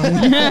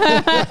 Mate.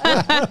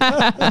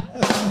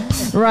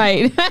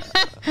 Right.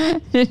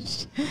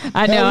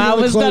 I know. I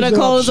was going to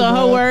close on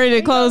her word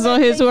and close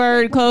on his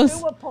word.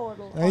 Close.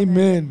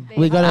 Amen.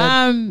 We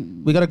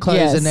gotta close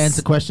yes. and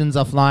answer questions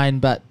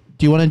offline. But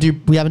do you want to do?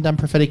 We haven't done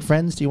prophetic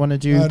friends. Do you want to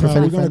do No,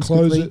 prophetic we're going friends to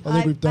close quickly? it. I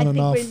think we've done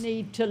enough. I think we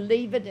need to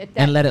leave it at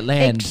that. And let it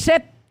land.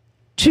 Except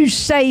to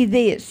say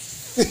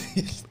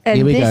this. And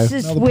Here we this go.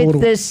 is Another with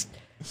portal. this.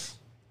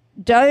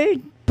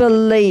 Don't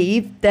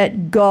believe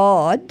that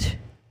God,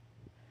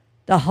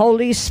 the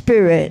Holy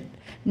Spirit,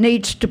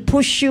 needs to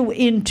push you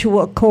into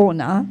a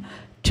corner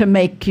to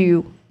make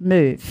you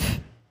move.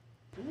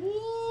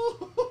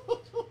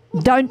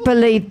 Don't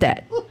believe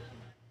that.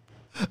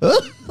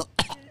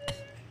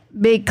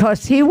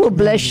 Because he will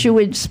bless you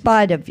in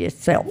spite of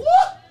yourself.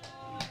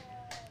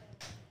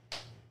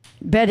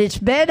 But it's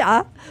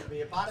better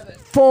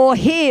for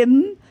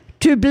him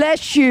to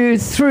bless you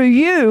through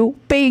you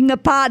being a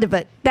part of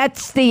it.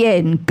 That's the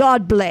end.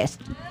 God bless.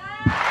 Good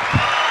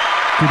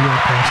work,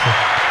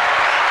 Pastor.